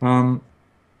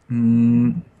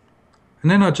 And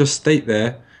then I just state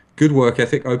there, good work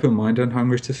ethic, open mind, and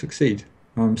hungry to succeed.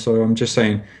 So I'm just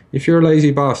saying, if you're a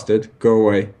lazy bastard, go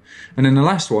away. And then the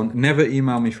last one, never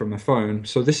email me from the phone.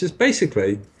 So this is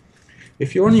basically,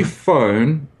 if you're on your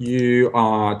phone, you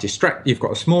are distracted. You've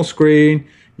got a small screen.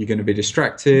 You're going to be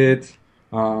distracted.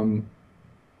 You're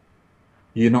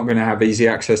not going to have easy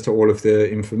access to all of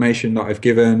the information that I've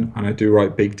given. And I do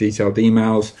write big detailed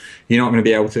emails. You're not going to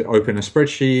be able to open a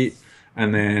spreadsheet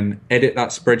and then edit that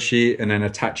spreadsheet and then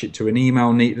attach it to an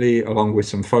email neatly, along with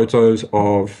some photos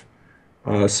of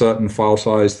a certain file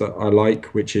size that I like,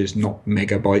 which is not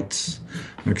megabytes,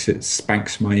 because it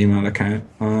spanks my email account.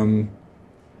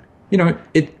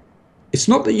 It's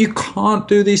not that you can't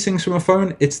do these things from a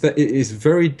phone, it's that it is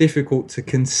very difficult to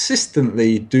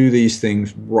consistently do these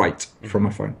things right from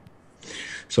a phone.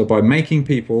 So by making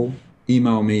people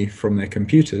email me from their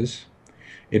computers,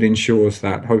 it ensures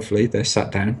that hopefully they're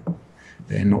sat down,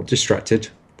 they're not distracted,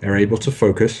 they're able to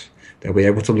focus, they'll be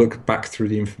able to look back through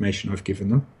the information I've given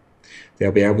them,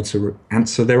 they'll be able to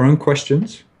answer their own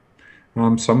questions,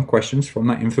 some questions from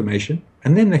that information,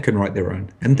 and then they can write their own.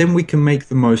 And then we can make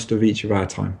the most of each of our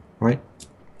time, right?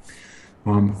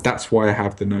 That's why I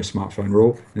have the no smartphone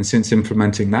rule. And since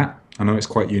implementing that, I know it's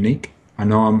quite unique. I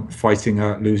know I'm fighting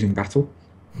a losing battle.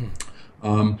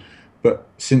 But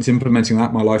since implementing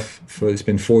that, it's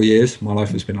been 4 years, my life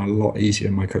has been a lot easier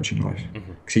in my coaching life.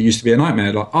 Because it used to be a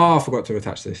nightmare, like, I forgot to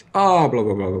attach this. Blah, blah,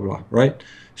 blah, blah, blah, right?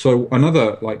 So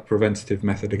another preventative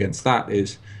method against that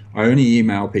is I only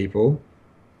email people.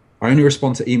 I only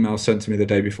respond to emails sent to me the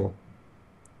day before.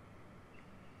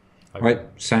 Okay.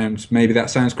 Right? Maybe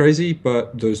that sounds crazy,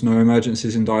 but there's no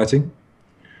emergencies in dieting.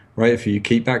 Right? If you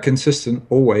keep that consistent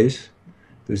always,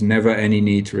 There's never any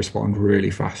need to respond really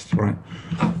fast, right?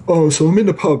 Oh, so I'm in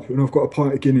the pub and I've got a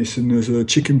pint of Guinness and there's a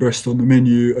chicken breast on the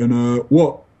menu and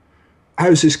what?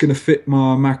 How's this going to fit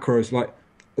my macros? Like,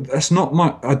 that's not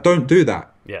I don't do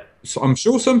that. Yeah. So I'm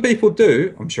sure some people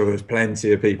do. I'm sure there's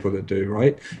plenty of people that do,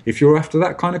 right? If you're after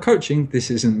that kind of coaching,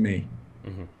 this isn't me.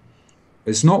 Mm-hmm.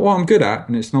 It's not what I'm good at,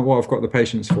 and it's not what I've got the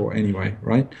patience for anyway,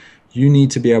 right? You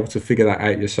need to be able to figure that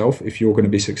out yourself if you're going to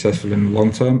be successful in the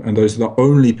long term, and those are the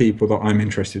only people that I'm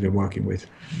interested in working with,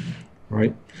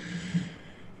 right?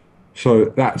 So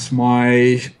that's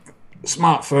my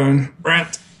smartphone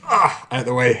rant. Out of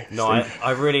the way. No,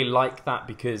 I really like that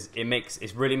because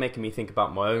it's really making me think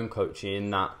about my own coaching in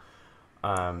that,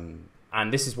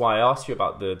 and this is why I asked you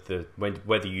about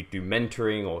whether you do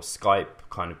mentoring or Skype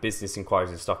kind of business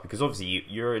inquiries and stuff, because obviously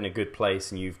you're in a good place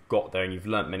and you've got there and you've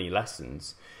learnt many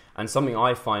lessons. And something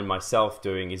I find myself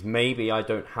doing is maybe I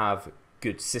don't have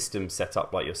good systems set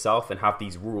up like yourself and have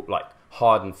these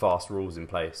hard and fast rules in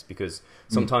place, because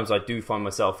sometimes I do find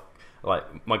myself,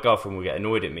 like, my girlfriend will get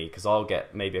annoyed at me because I'll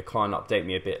get maybe a client update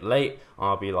me a bit late.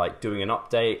 I'll be like doing an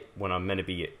update when I'm meant to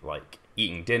be like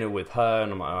eating dinner with her,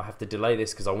 and I'm like, I have to delay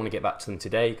this because I want to get back to them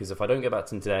today, because if I don't get back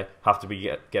to them today, I have to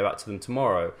get back to them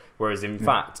tomorrow. Whereas in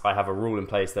fact, I have a rule in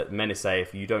place that men say,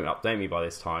 if you don't update me by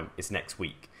this time, it's next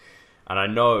week. And I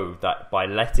know that by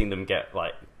letting them get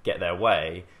their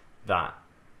way, that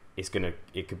it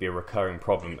could be a recurring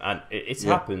problem. And it's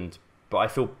happened,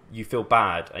 but you feel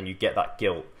bad and you get that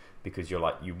guilt, because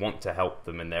you want to help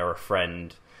them and they're a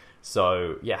friend.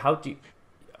 So yeah, how do you,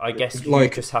 I guess you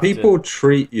just have people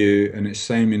treat you, and it's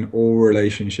same in all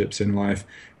relationships in life.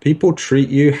 People treat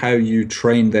you how you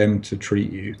train them to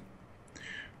treat you,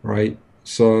 right?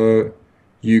 So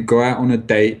you go out on a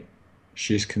date,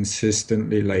 she's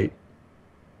consistently late.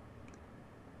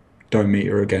 Don't meet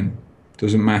her again.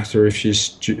 Doesn't matter if she's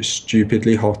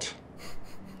stupidly hot.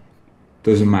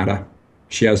 Doesn't matter.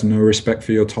 She has no respect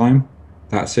for your time.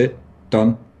 That's it.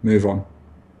 Done. Move on.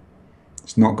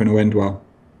 It's not going to end well.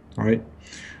 All right.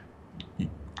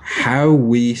 How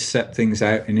we set things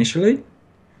out initially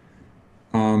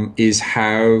is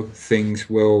how things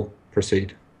will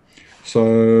proceed.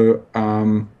 So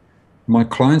my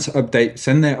clients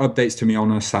send their updates to me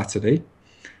on a Saturday.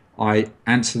 I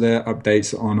answer their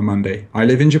updates on a Monday. I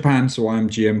live in Japan, so I'm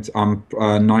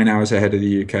 9 hours ahead of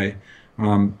the UK.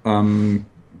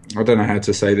 I don't know how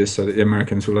to say this so that the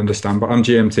Americans will understand, but I'm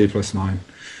GMT +9,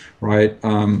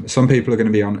 right? Some people are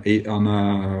going to be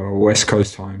on West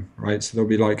Coast time, right? So there'll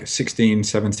be like 16,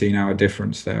 17 hour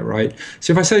difference there, right?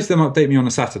 So if I say to them, update me on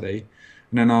a Saturday,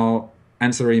 and then I'll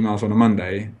answer their emails on a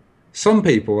Monday, some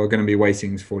people are going to be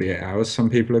waiting 48 hours. Some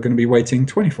people are going to be waiting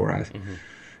 24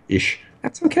 hours-ish.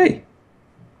 That's okay.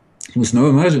 There's no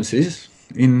emergencies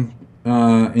in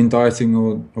dieting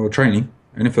or training.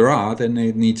 And if there are, then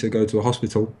they need to go to a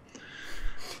hospital.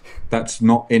 That's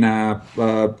not in our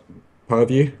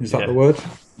purview. Is that the word?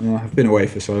 I've been away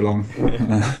for so long.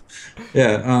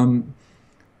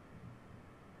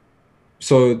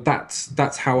 So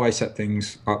that's how I set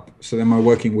things up. So then my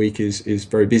working week is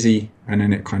very busy, and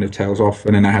then it kind of tails off,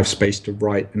 and then I have space to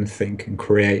write and think and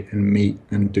create and meet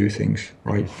and do things,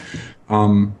 right?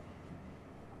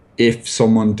 If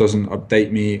someone doesn't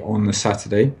update me on the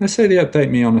Saturday, let's say they update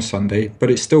me on a Sunday, but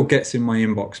it still gets in my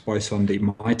inbox by Sunday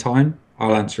my time,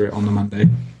 I'll answer it on the Monday,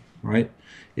 right?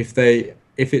 If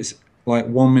it's like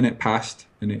 1 minute past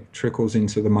and it trickles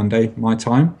into the Monday my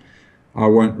time, I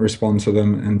won't respond to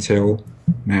them until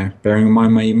now, bearing in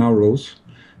mind my email rules.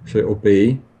 So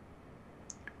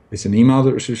it's an email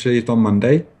that was received on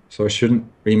Monday, so I shouldn't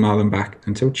email them back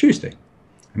until Tuesday.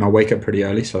 And I'll wake up pretty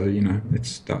early, so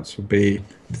that will be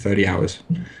 30 hours.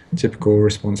 Typical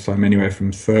response time anywhere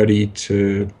from 30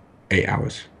 to 8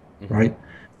 hours, right?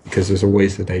 Because there's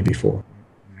always the day before.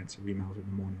 I had some emails in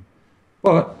the morning.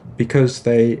 But because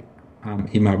they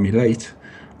emailed me late,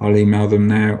 I'll email them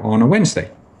now on a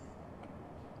Wednesday.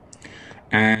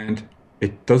 And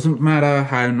it doesn't matter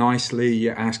how nicely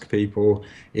you ask people,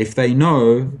 if they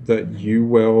know that you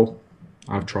will.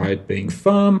 I've tried being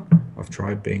firm, I've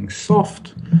tried being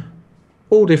soft,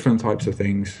 all different types of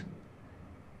things.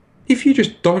 If you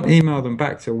just don't email them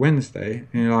back till Wednesday,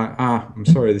 and you're like, I'm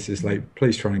sorry this is late,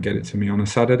 please try and get it to me on a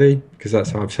Saturday, because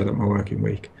that's how I've set up my working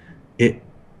week.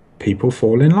 People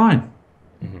fall in line,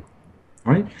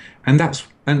 right? And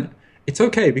it's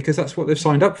okay, because that's what they've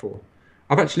signed up for.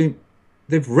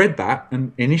 They've read that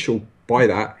and buy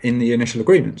that in the initial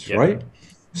agreements, right?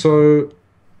 So,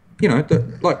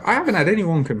 I haven't had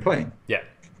anyone complain. Yeah.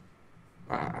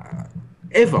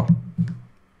 Ever.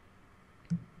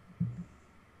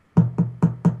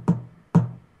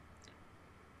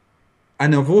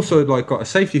 and I've also like got a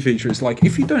safety feature. It's like,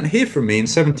 if you don't hear from me in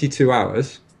 72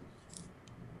 hours,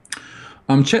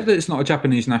 check that it's not a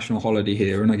Japanese national holiday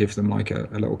here, and I give them like a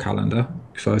little calendar.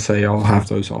 So I say I'll have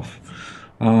those off,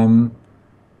 and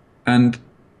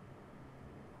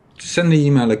send the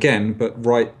email again, but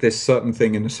write this certain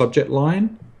thing in the subject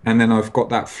line, and then I've got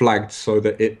that flagged so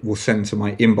that it will send to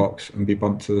my inbox and be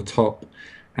bumped to the top,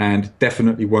 and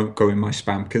definitely won't go in my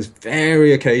spam, because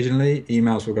very occasionally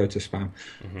emails will go to spam.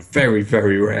 Very,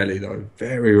 very rarely though,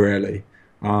 very rarely,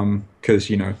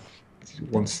 because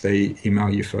once they email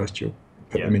you first, you'll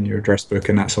put them in your address book,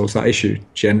 and that solves that issue.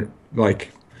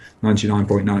 Like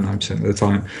 99.99% of the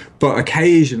time, but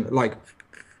occasionally, like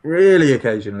really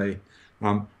occasionally,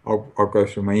 I'll go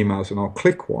through my emails and I'll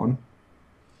click one,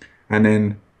 and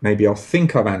then maybe I'll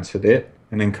think I've answered it,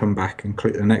 and then come back and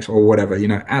click the next, or whatever.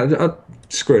 I'll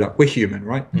screw it up. We're human,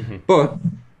 right? But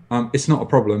it's not a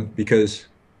problem, because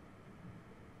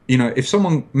if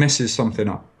someone messes something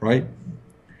up, right,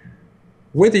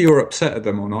 whether you're upset at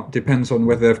them or not depends on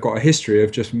whether they've got a history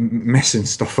of just messing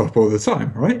stuff up all the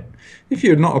time, right? If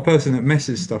you're not a person that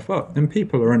messes stuff up, then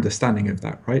people are understanding of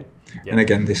that, right? And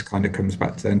again, this kind of comes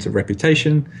back then to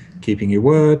reputation, keeping your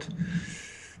word,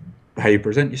 how you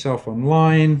present yourself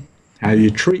online, how you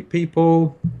treat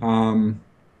people. The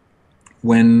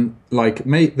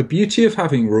beauty of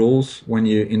having rules when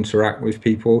you interact with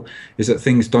people is that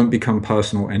things don't become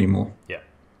personal anymore.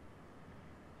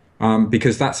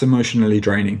 Because that's emotionally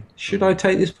draining. Should I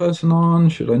take this person on?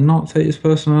 Should I not take this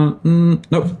person on?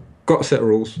 Nope. Got a set of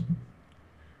rules.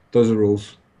 Those are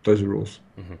rules. Those are rules.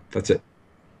 That's it.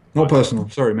 Not personal.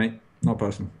 Sorry, mate. Not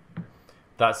personal.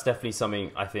 That's definitely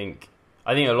something I think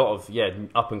a lot of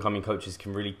up and coming coaches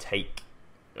can really take.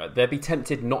 They'll be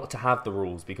tempted not to have the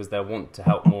rules because they'll want to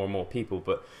help more and more people.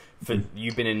 But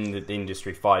you've been in the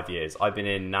industry 5 years. I've been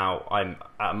in now. I'm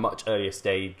at a much earlier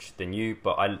stage than you,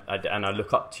 but I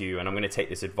look up to you, and I'm going to take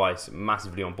this advice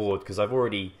massively on board, because I've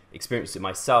already experienced it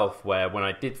myself. Where when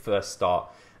I did first start,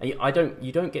 and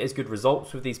you don't get as good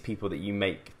results with these people that you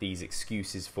make these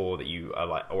excuses for. That you are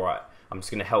like, all right, I'm just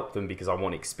going to help them because I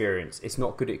want experience. It's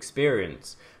not good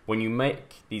experience when you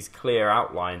make these clear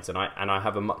outlines, and I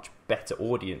have a much better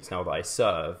audience now that I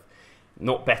serve.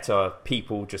 Not better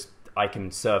people, just I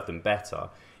can serve them better.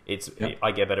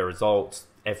 I get better results.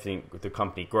 Everything with the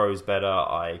company grows better.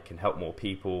 I can help more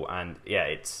people, and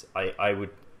I would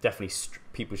definitely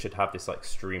people should have this like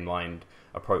streamlined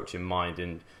approach in mind,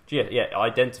 and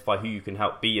identify who you can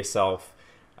help. Be yourself,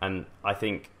 and I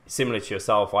think similar to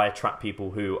yourself, I attract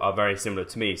people who are very similar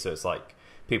to me. So it's like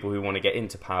people who want to get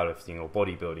into powerlifting or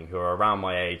bodybuilding, who are around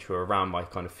my age, who are around my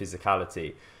kind of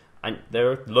physicality, and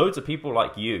there are loads of people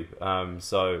like you.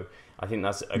 So I think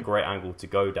that's a great angle to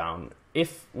go down.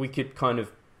 If we could kind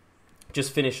of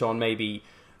just finish on maybe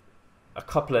a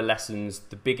couple of lessons,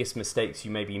 the biggest mistakes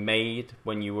you maybe made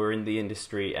when you were in the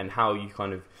industry, and how you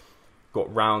kind of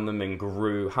got round them and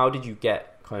grew. How did you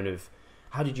get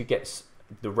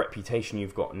the reputation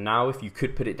you've got now? If you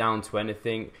could put it down to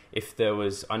anything, if there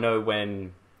was,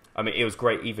 it was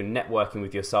great even networking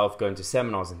with yourself, going to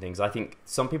seminars and things. I think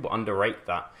some people underrate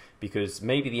that, because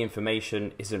maybe the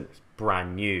information isn't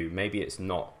brand new, maybe it's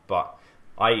not, but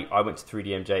I went to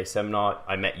 3DMJ seminar,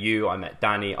 I met you, I met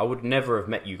Danny. I would never have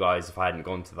met you guys if I hadn't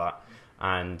gone to that,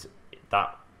 and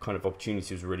that kind of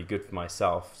opportunity was really good for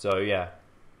myself. So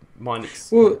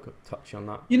touch on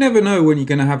that. You never know when you're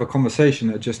going to have a conversation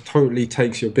that just totally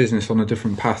takes your business on a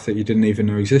different path that you didn't even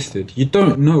know existed. You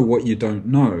don't know what you don't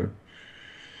know.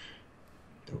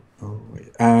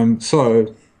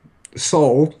 So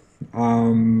Sol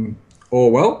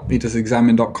Orwell, he does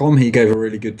examine.com. He gave a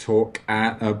really good talk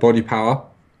at Body Power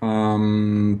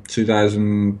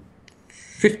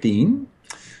 2015,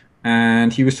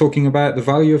 and he was talking about the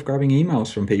value of grabbing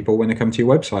emails from people when they come to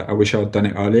your website. I wish I'd done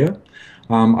it earlier.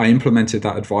 I implemented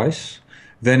that advice.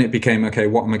 Then it became, okay,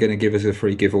 what am I going to give as a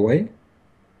free giveaway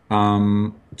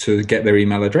to get their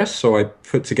email address? So I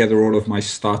put together all of my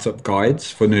startup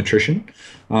guides for nutrition,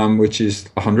 which is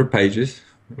 100 pages.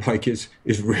 Like, it's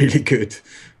really good.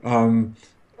 The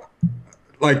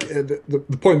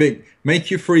point being, make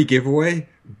your free giveaway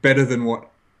better than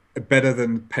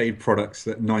paid products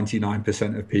that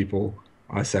 99% of people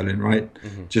are selling, right?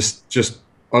 Just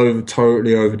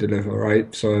totally over deliver,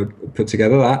 right? So I put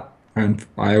together that, and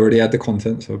I already had the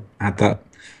content, so I had that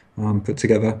put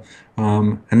together,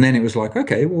 and then it was like,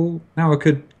 okay, well, now I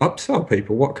could upsell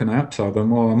people. What can I upsell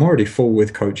them? Well, I'm already full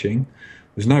with coaching.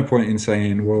 There's no point in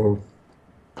saying, well,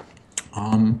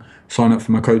 sign up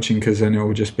for my coaching, because then it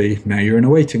will just be, now you're in a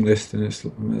waiting list, and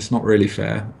it's not really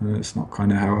fair. It's not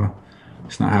kind of how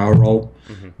I roll.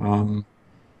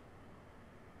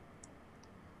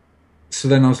 So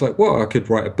then I was like, well, I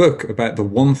could write a book about the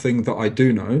one thing that I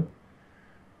do know.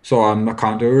 So I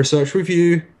can't do a research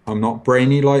review. I'm not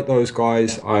brainy like those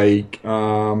guys. I'm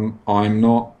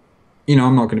not,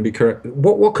 I'm not going to be correct.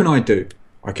 What can I do?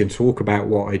 I can talk about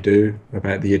what I do,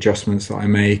 about the adjustments that I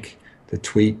make, the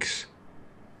tweaks,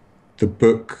 the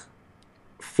book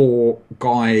for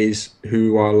guys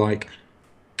who are like,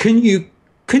 can you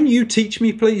teach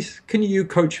me, please? Can you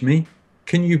coach me?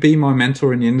 Can you be my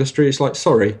mentor in the industry? It's like,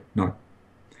 sorry, no,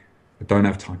 I don't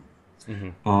have time.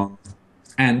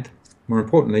 And more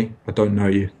importantly, I don't know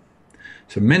you.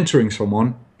 So mentoring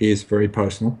someone is very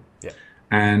personal. Yeah.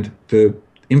 And the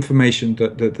information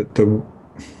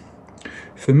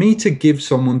for me to give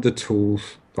someone the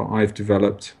tools that I've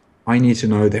developed, I need to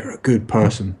know they're a good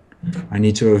person. I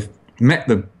need to have met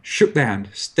them, shook their hand,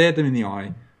 stared them in the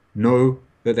eye, know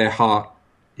that their heart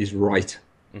is right.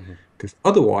 Because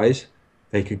otherwise,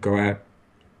 they could go out.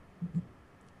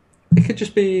 It could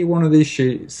just be one of these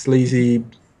sleazy,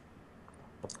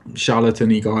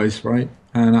 charlatan-y guys, right?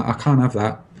 And I can't have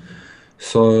that.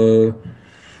 So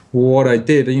what I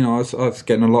did, I was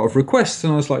getting a lot of requests,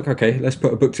 and I was like, okay, let's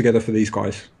put a book together for these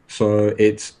guys. So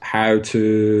it's how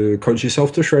to coach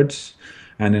yourself to shreds.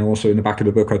 And then also in the back of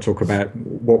the book, I talk about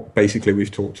what basically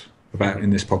we've talked about in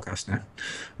this podcast now.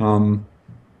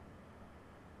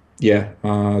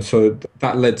 So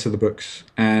that led to the books.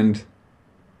 And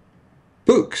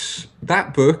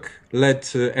that book led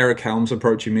to Eric Helms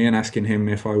approaching me and asking him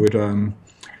if I would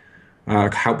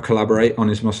help collaborate on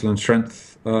his muscle and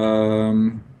strength,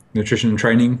 nutrition and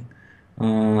training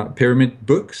pyramid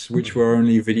books, which were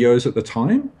only videos at the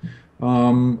time,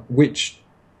 which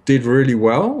did really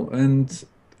well. And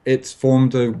it's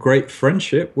formed a great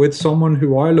friendship with someone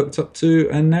who I looked up to,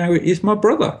 and now is my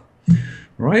brother,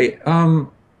 right?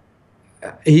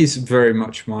 He's very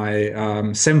much my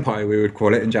senpai, we would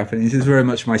call it in Japanese. He's very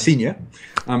much my senior.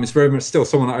 It's very much still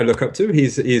someone that I look up to.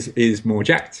 He's more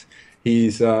jacked.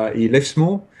 He lifts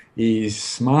more. He's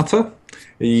smarter.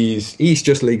 He's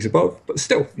just leagues above. But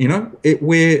still,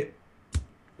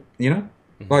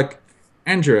 like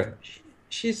Andrea,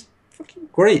 she's fucking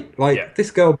great. Like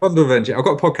this girl, bundle of energy. I've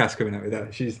got a podcast coming out with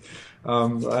her. She's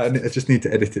I just need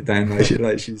to edit it down.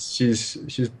 Like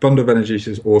she's bundle of energy.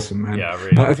 She's awesome, man. Yeah,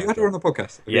 really. Have you had her on the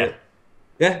podcast? Yeah.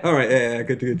 Yeah. All right. Yeah.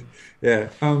 Good. Yeah.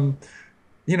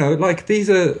 Like these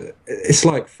are. It's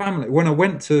like family. When I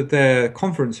went to their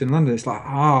conference in London, it's like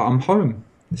I'm home.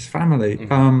 It's family.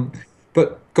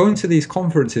 But going to these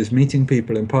conferences, meeting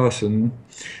people in person,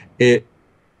 it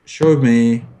showed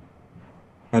me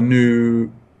a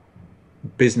new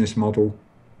business model,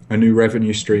 a new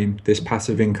revenue stream, this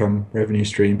passive income revenue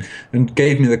stream, and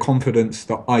gave me the confidence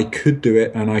that I could do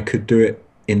it, and I could do it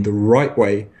in the right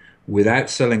way without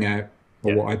selling out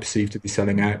or what I perceived to be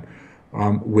selling out,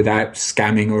 without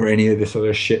scamming or any of this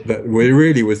other shit that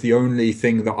really was the only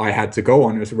thing that I had to go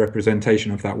on as a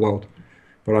representation of that world.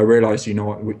 But I realized, you know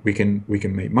what, we can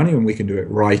make money, and we can do it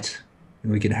right,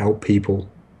 and we can help people.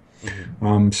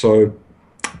 So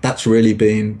that's really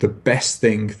been the best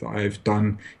thing that I've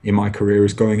done in my career,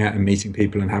 is going out and meeting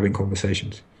people and having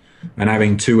conversations, and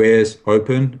having two ears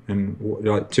open, and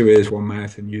like 2 ears, 1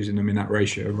 mouth, and using them in that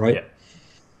ratio, right? Yeah.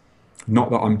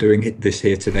 Not that I'm doing this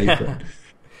here today, but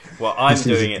well, I'm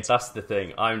doing it. That's the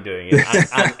thing. I'm doing it,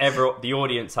 and the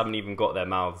audience haven't even got their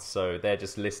mouths, so they're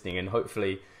just listening and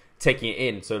hopefully taking it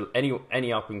in. So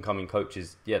any up and coming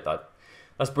coaches,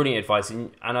 that's brilliant advice,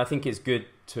 and I think it's good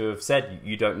to have said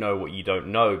you don't know what you don't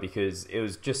know, because it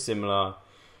was just similar.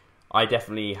 I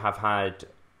definitely have had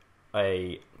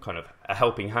a kind of a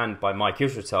helping hand by Mike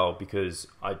Israetel, because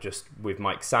with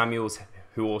Mike Samuels,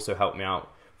 who also helped me out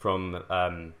from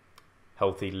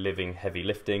Healthy Living, Heavy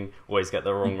Lifting. Always get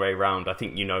the wrong way around. I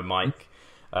think Mike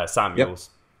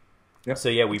Samuels. Yep. So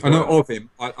I know of him.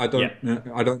 I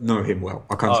don't know him well.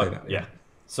 I can't say that. Yeah.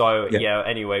 So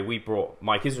anyway, we brought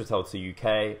Mike Israetel to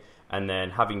UK, and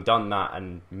then having done that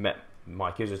and met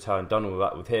Mike Israetel and done all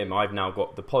that with him, I've now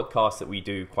got the podcast that we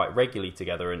do quite regularly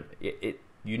together, and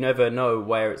you never know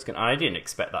where it's going. I didn't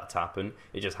expect that to happen.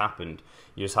 It just happened.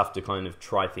 You just have to kind of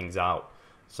try things out.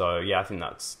 So I think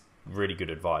that's really good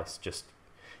advice.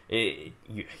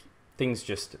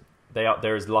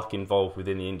 There is luck involved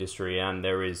within the industry, and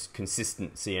there is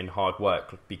consistency and hard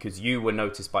work, because you were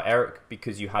noticed by Eric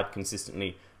because you had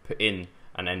consistently put in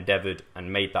and endeavored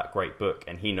and made that great book,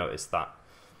 and he noticed that.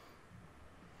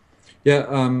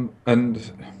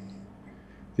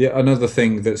 Another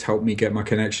thing that's helped me get my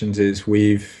connections is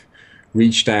we've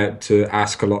reached out to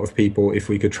ask a lot of people if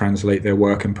we could translate their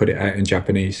work and put it out in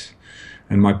Japanese.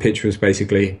 And my pitch was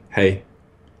basically, hey,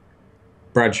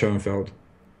 Brad Schoenfeld,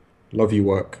 love your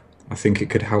work. I think it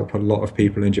could help a lot of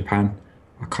people in Japan.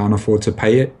 I can't afford to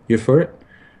pay you for it,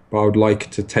 but I would like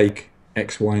to take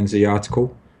X, Y, and Z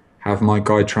article, have my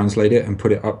guy translate it and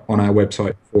put it up on our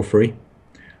website for free,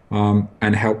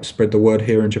 and help spread the word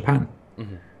here in Japan.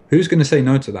 Mm-hmm. Who's going to say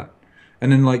no to that?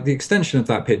 And then like the extension of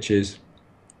that pitch is,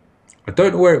 I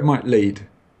don't know where it might lead,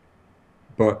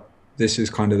 but this is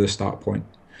kind of the start point.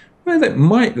 Where that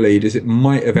might lead is it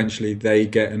might eventually they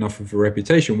get enough of a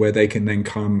reputation where they can then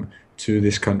come to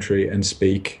this country and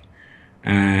speak,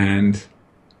 and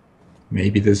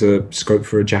maybe there's a scope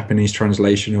for a Japanese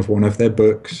translation of one of their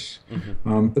books.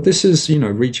 Mm-hmm. But this is,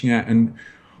 reaching out, and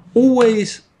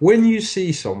always when you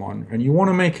see someone and you want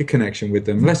to make a connection with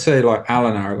them, let's say like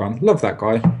Alan Aragon, love that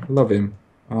guy, love him.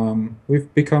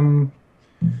 We've become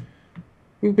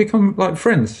like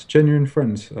friends, genuine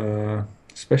friends,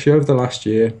 especially over the last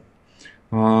year.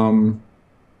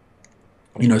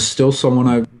 Still someone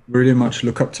I really much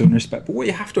look up to and respect. But what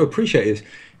you have to appreciate is,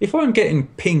 if I'm getting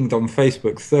pinged on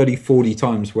Facebook 30, 40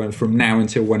 times from now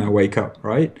until when I wake up,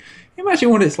 right? Imagine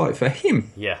what it's like for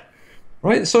him. Yeah.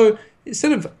 Right? So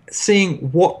instead of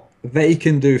seeing what they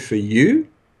can do for you,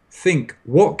 think,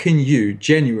 what can you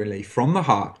genuinely, from the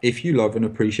heart, if you love and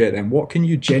appreciate them, what can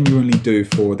you genuinely do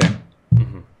for them?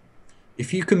 Mm-hmm.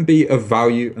 If you can be of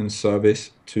value and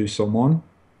service to someone,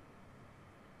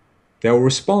 they'll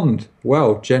respond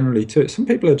well generally to it. Some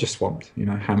people are just swamped,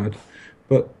 hammered.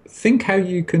 But think how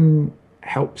you can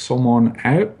help someone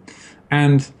out.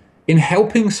 And in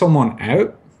helping someone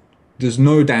out, there's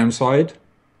no downside.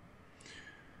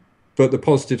 But the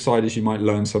positive side is you might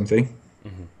learn something.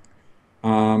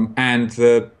 Mm-hmm. And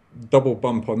the double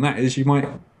bump on that is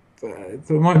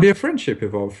there might be a friendship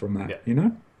evolved from that,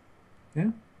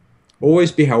 Yeah.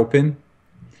 Always be helping,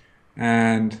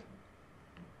 and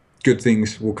good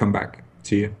things will come back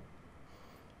to you.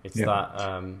 It's that,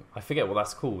 I forget what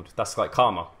that's called. That's like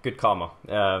karma, good karma.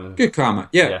 Good karma,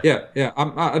 yeah.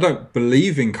 I don't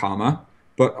believe in karma,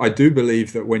 but I do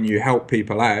believe that when you help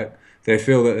people out, they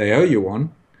feel that they owe you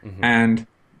one. Mm-hmm. And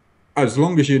as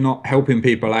long as you're not helping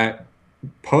people out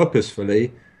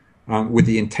purposefully, with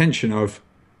the intention of,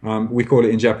 we call it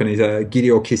in Japanese,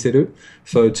 giri o kiseru,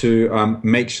 so to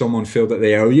make someone feel that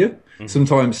they owe you. Mm-hmm.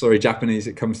 Sometimes, Japanese,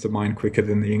 it comes to mind quicker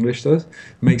than the English does.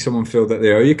 Make someone feel that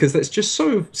they owe you, because that's just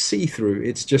so see-through.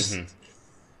 It's just,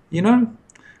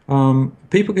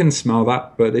 people can smell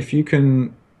that, but if you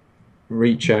can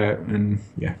reach out and,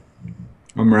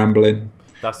 I'm rambling.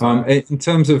 That's in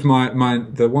terms of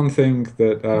the one thing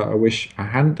that I wish I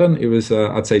hadn't done, it was,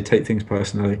 I'd say, take things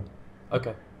personally.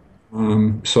 Okay.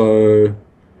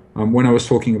 When I was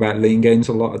talking about lean gains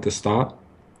a lot at the start,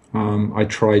 I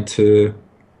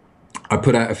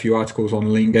put out a few articles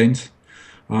on lean gains.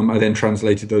 I then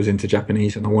translated those into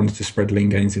Japanese, and I wanted to spread lean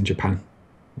gains in Japan.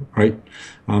 Right?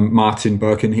 Martin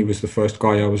Birkin, he was the first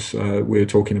guy we were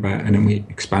talking about, and then we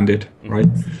expanded. Right?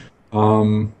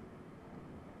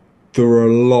 There were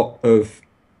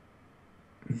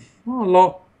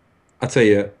I tell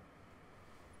you,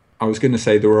 I was going to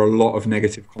say there were a lot of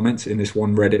negative comments in this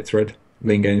one Reddit thread,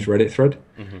 Lean Gains Reddit thread,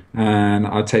 and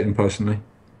I'd take them personally.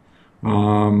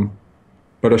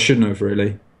 But I shouldn't have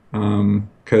really,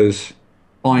 because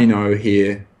I know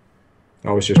here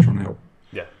I was just trying to help.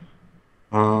 Yeah.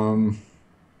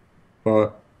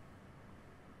 But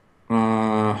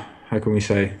how can we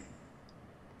say?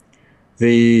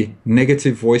 The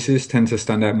negative voices tend to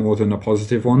stand out more than the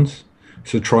positive ones,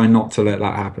 so try not to let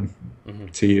that happen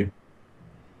to you.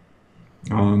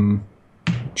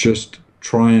 Just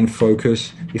try and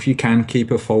focus. If you can, keep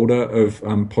a folder of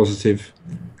positive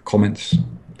comments,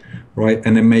 right?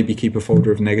 And then maybe keep a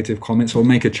folder of negative comments, or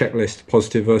make a checklist,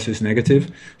 positive versus negative.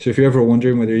 So if you're ever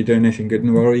wondering whether you're doing anything good in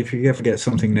the world, if you ever get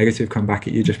something negative come back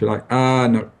at you, just be like,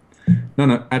 no,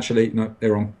 actually, no,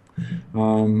 they're wrong.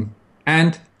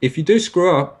 And if you do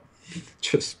screw up,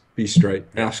 just be straight.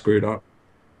 I screwed up.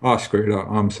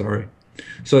 I'm sorry.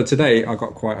 So today I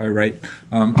got quite irate.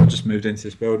 I just moved into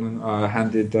this building. I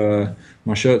handed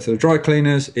my shirt to the dry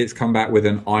cleaners. It's come back with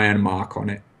an iron mark on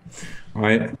it,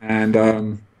 right? And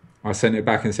I sent it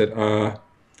back and said,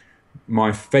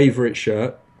 my favourite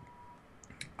shirt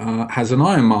has an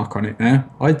iron mark on it now.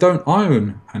 I don't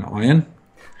own an iron.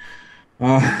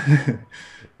 And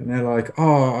they're like,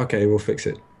 oh, okay, we'll fix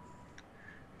it.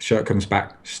 Shirt comes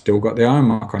back, still got the iron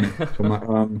mark on it. So I'm like,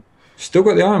 still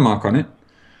got the iron mark on it.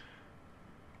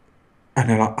 And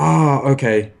they're like,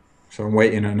 okay. So I'm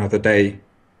waiting another day,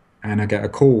 and I get a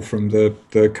call from the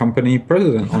company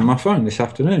president on my phone this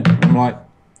afternoon. I'm like,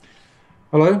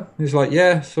 hello? He's like,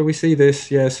 yeah, so we see this.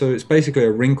 Yeah, so it's basically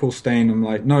a wrinkle stain. I'm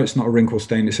like, no, it's not a wrinkle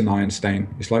stain, it's an iron stain.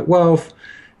 He's like, well,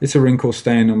 it's a wrinkle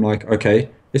stain. I'm like,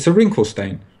 okay, it's a wrinkle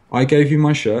stain. I gave you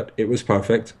my shirt. It was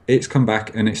perfect. It's come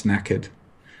back and it's knackered.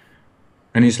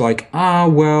 And he's like,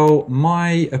 well,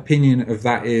 my opinion of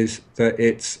that is that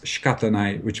it's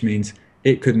shikatanai, which means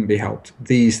it couldn't be helped.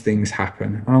 These things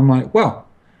happen. And I'm like, well,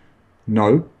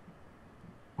 no,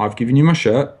 I've given you my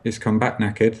shirt. It's come back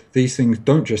knackered. These things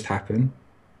don't just happen.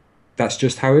 That's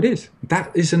just how it is.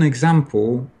 That is an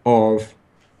example of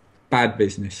bad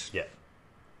business. Yeah.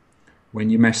 When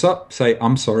you mess up, say,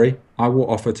 I'm sorry, I will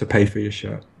offer to pay for your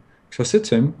shirt. So I said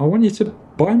to him, I want you to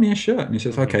buy me a shirt. And he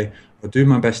says, okay, I'll do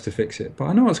my best to fix it. But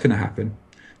I know what's going to happen.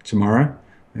 Tomorrow,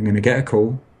 I'm going to get a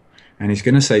call and he's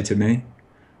going to say to me,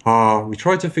 we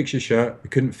tried to fix your shirt. We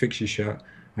couldn't fix your shirt.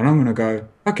 And I'm going to go,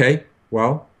 okay,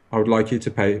 well, I would like you to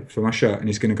pay for my shirt. And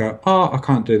he's going to go, I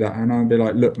can't do that. And I'll be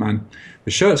like, look, man,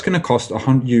 the shirt's going to cost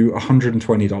you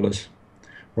 $120,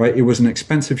 right? It was an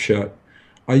expensive shirt.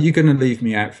 Are you going to leave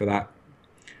me out for that?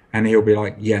 And he'll be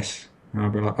like, yes. And I'll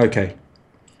be like, okay,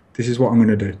 this is what I'm going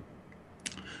to do.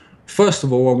 First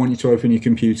of all, I want you to open your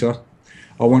computer.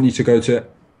 I want you to go to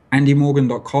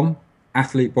andymorgan.com,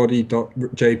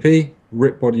 athletebody.jp,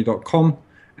 ripbody.com,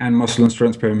 and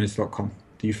muscleandstrengthpyramids.com.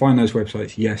 Do you find those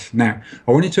websites? Yes. Now,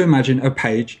 I want you to imagine a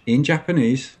page in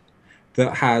Japanese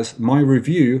that has my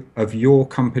review of your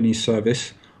company's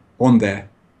service on there,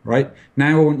 right?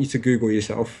 Now I want you to Google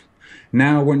yourself.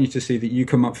 Now I want you to see that you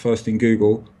come up first in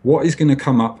Google. What is going to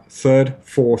come up third,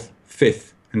 fourth,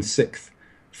 fifth, and sixth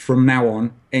from now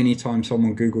on anytime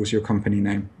someone Googles your company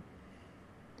name?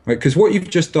 Right? Because what you've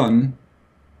just done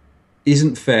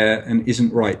isn't fair and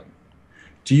isn't right.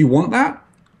 Do you want that?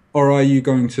 Or are you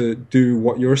going to do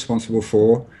what you're responsible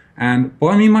for and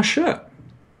buy me my shirt?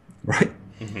 Right?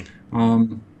 I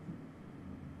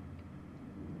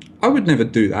would never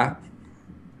do that.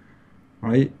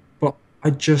 Right? But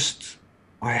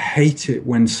I hate it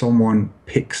when someone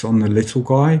picks on the little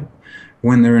guy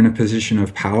when they're in a position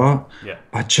of power. Yeah.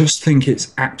 I just think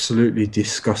it's absolutely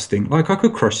disgusting. Like, I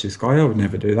could crush this guy. I would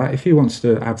never do that. If he wants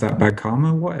to have that bad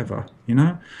karma, whatever, you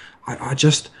know? I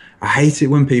hate it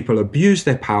when people abuse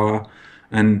their power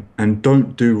and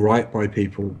don't do right by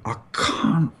people. I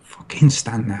can't fucking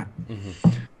stand that.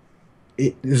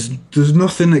 There's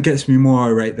nothing that gets me more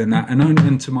irate than that,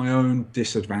 and to my own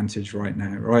disadvantage right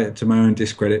now, right? To my own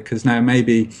discredit, because now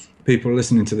maybe people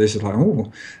listening to this are like,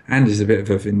 oh, Andy's a bit of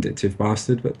a vindictive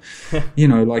bastard, but you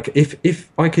know, like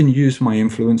if I can use my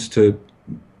influence to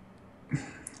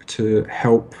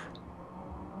help,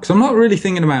 because I'm not really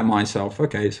thinking about myself.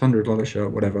 Okay, it's $100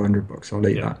 shirt, whatever, $100, I'll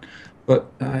eat that. But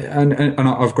and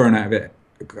I've grown out of it.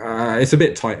 It's a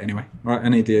bit tight anyway, right? I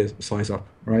need to size up,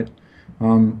 right?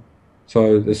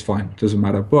 So that's fine, doesn't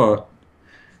matter. But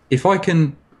if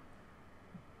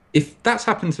that's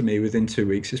happened to me within 2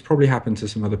 weeks, it's probably happened to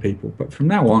some other people. But from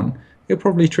now on, you'll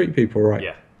probably treat people right.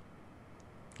 Yeah.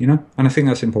 You know, and I think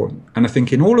that's important. And I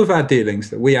think in all of our dealings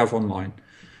that we have online,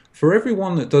 for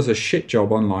everyone that does a shit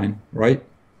job online, right?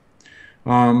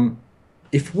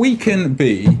 If we can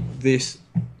be this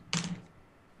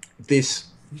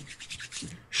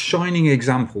shining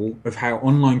example of how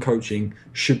online coaching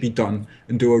should be done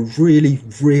and do a really,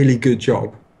 really good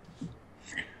job,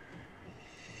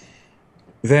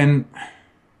 then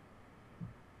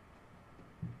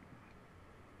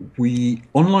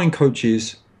online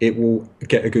coaches, it will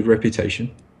get a good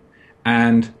reputation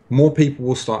and more people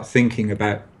will start thinking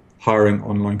about hiring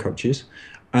online coaches,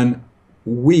 and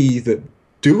we that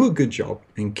do a good job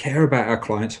and care about our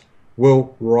clients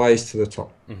will rise to the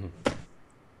top.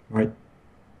 Right?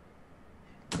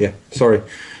 Yeah, sorry.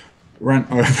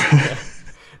 Rant over.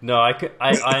 No, I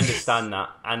understand that.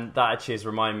 And that actually has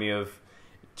reminded me of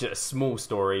just a small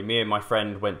story. Me and my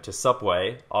friend went to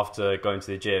Subway after going to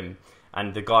the gym,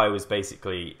 and the guy was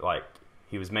basically like,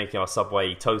 he was making our Subway,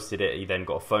 he toasted it, he then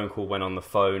got a phone call, went on the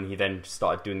phone, he then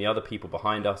started doing the other people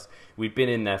behind us. We'd been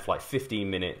in there for like 15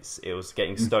 minutes, it was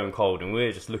getting stone cold, and we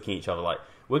were just looking at each other like,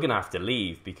 we're going to have to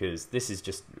leave because this is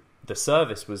just, the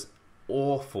service was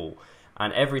awful.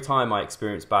 And every time I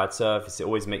experience bad service, it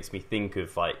always makes me think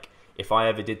of like, if I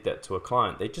ever did that to a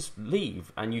client, they'd just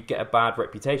leave and you'd get a bad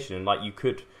reputation, and like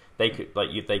they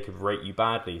could rate you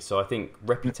badly. So I think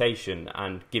reputation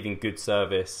and giving good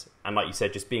service, and like you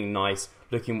said, just being nice,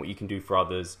 looking what you can do for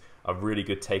others, are really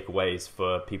good takeaways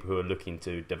for people who are looking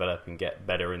to develop and get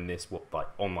better in this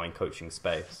online coaching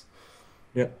space.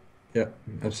 Yeah,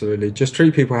 absolutely. Just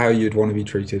treat people how you'd want to be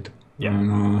treated.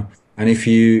 Yeah, and if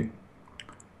you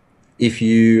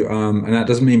and that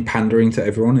doesn't mean pandering to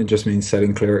everyone, it just means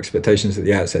setting clear expectations at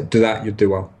the outset. Do that, you'll do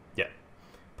well. Yeah,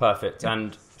 perfect. Yeah.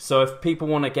 And so if people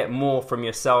want to get more from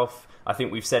yourself, I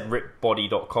think we've said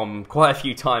ripbody.com quite a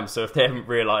few times, so if they haven't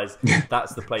realized,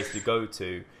 that's the place to go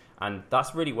to, and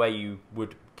that's really where you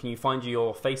would can you find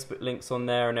your Facebook links on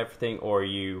there and everything, or are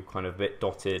you kind of a bit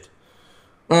dotted?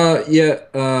 So I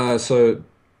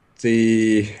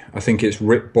think it's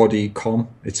ripbody.com.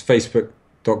 It's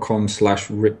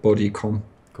facebook.com/ripbody.com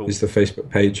Cool. is the Facebook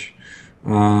page.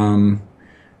 And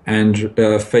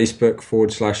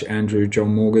Facebook/Andrew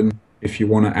John Morgan. If you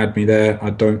want to add me there, I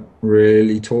don't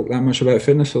really talk that much about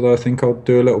fitness, although I think I'll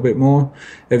do a little bit more.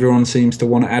 Everyone seems to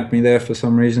want to add me there for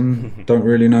some reason. Don't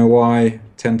really know why.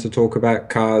 Tend to talk about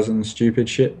cars and stupid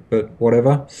shit, but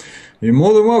whatever. You're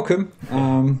more than welcome.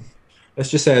 Let's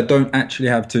just say I don't actually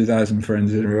have 2,000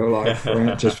 friends in real life,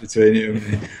 right? Just between you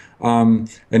and me.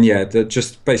 And yeah,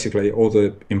 just basically all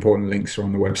the important links are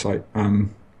on the website.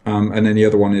 And then the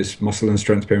other one is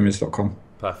muscleandstrengthpyramids.com.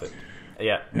 Perfect.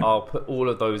 Yeah, I'll put all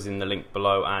of those in the link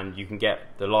below, and you can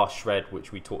get the last shred,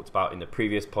 which we talked about in the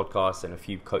previous podcast, and a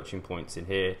few coaching points in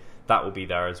here. That will be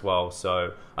there as well.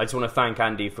 So I just want to thank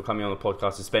Andy for coming on the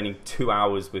podcast and spending 2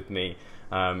 hours with me.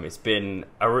 It's been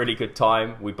a really good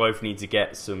time. We both need to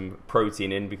get some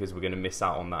protein in because we're going to miss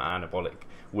out on that anabolic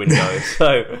window.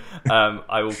 So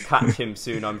I will catch him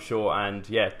soon, I'm sure. And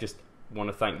yeah, just want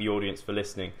to thank the audience for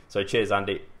listening. So cheers,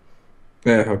 Andy.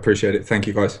 Yeah, I appreciate it. Thank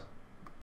you, guys.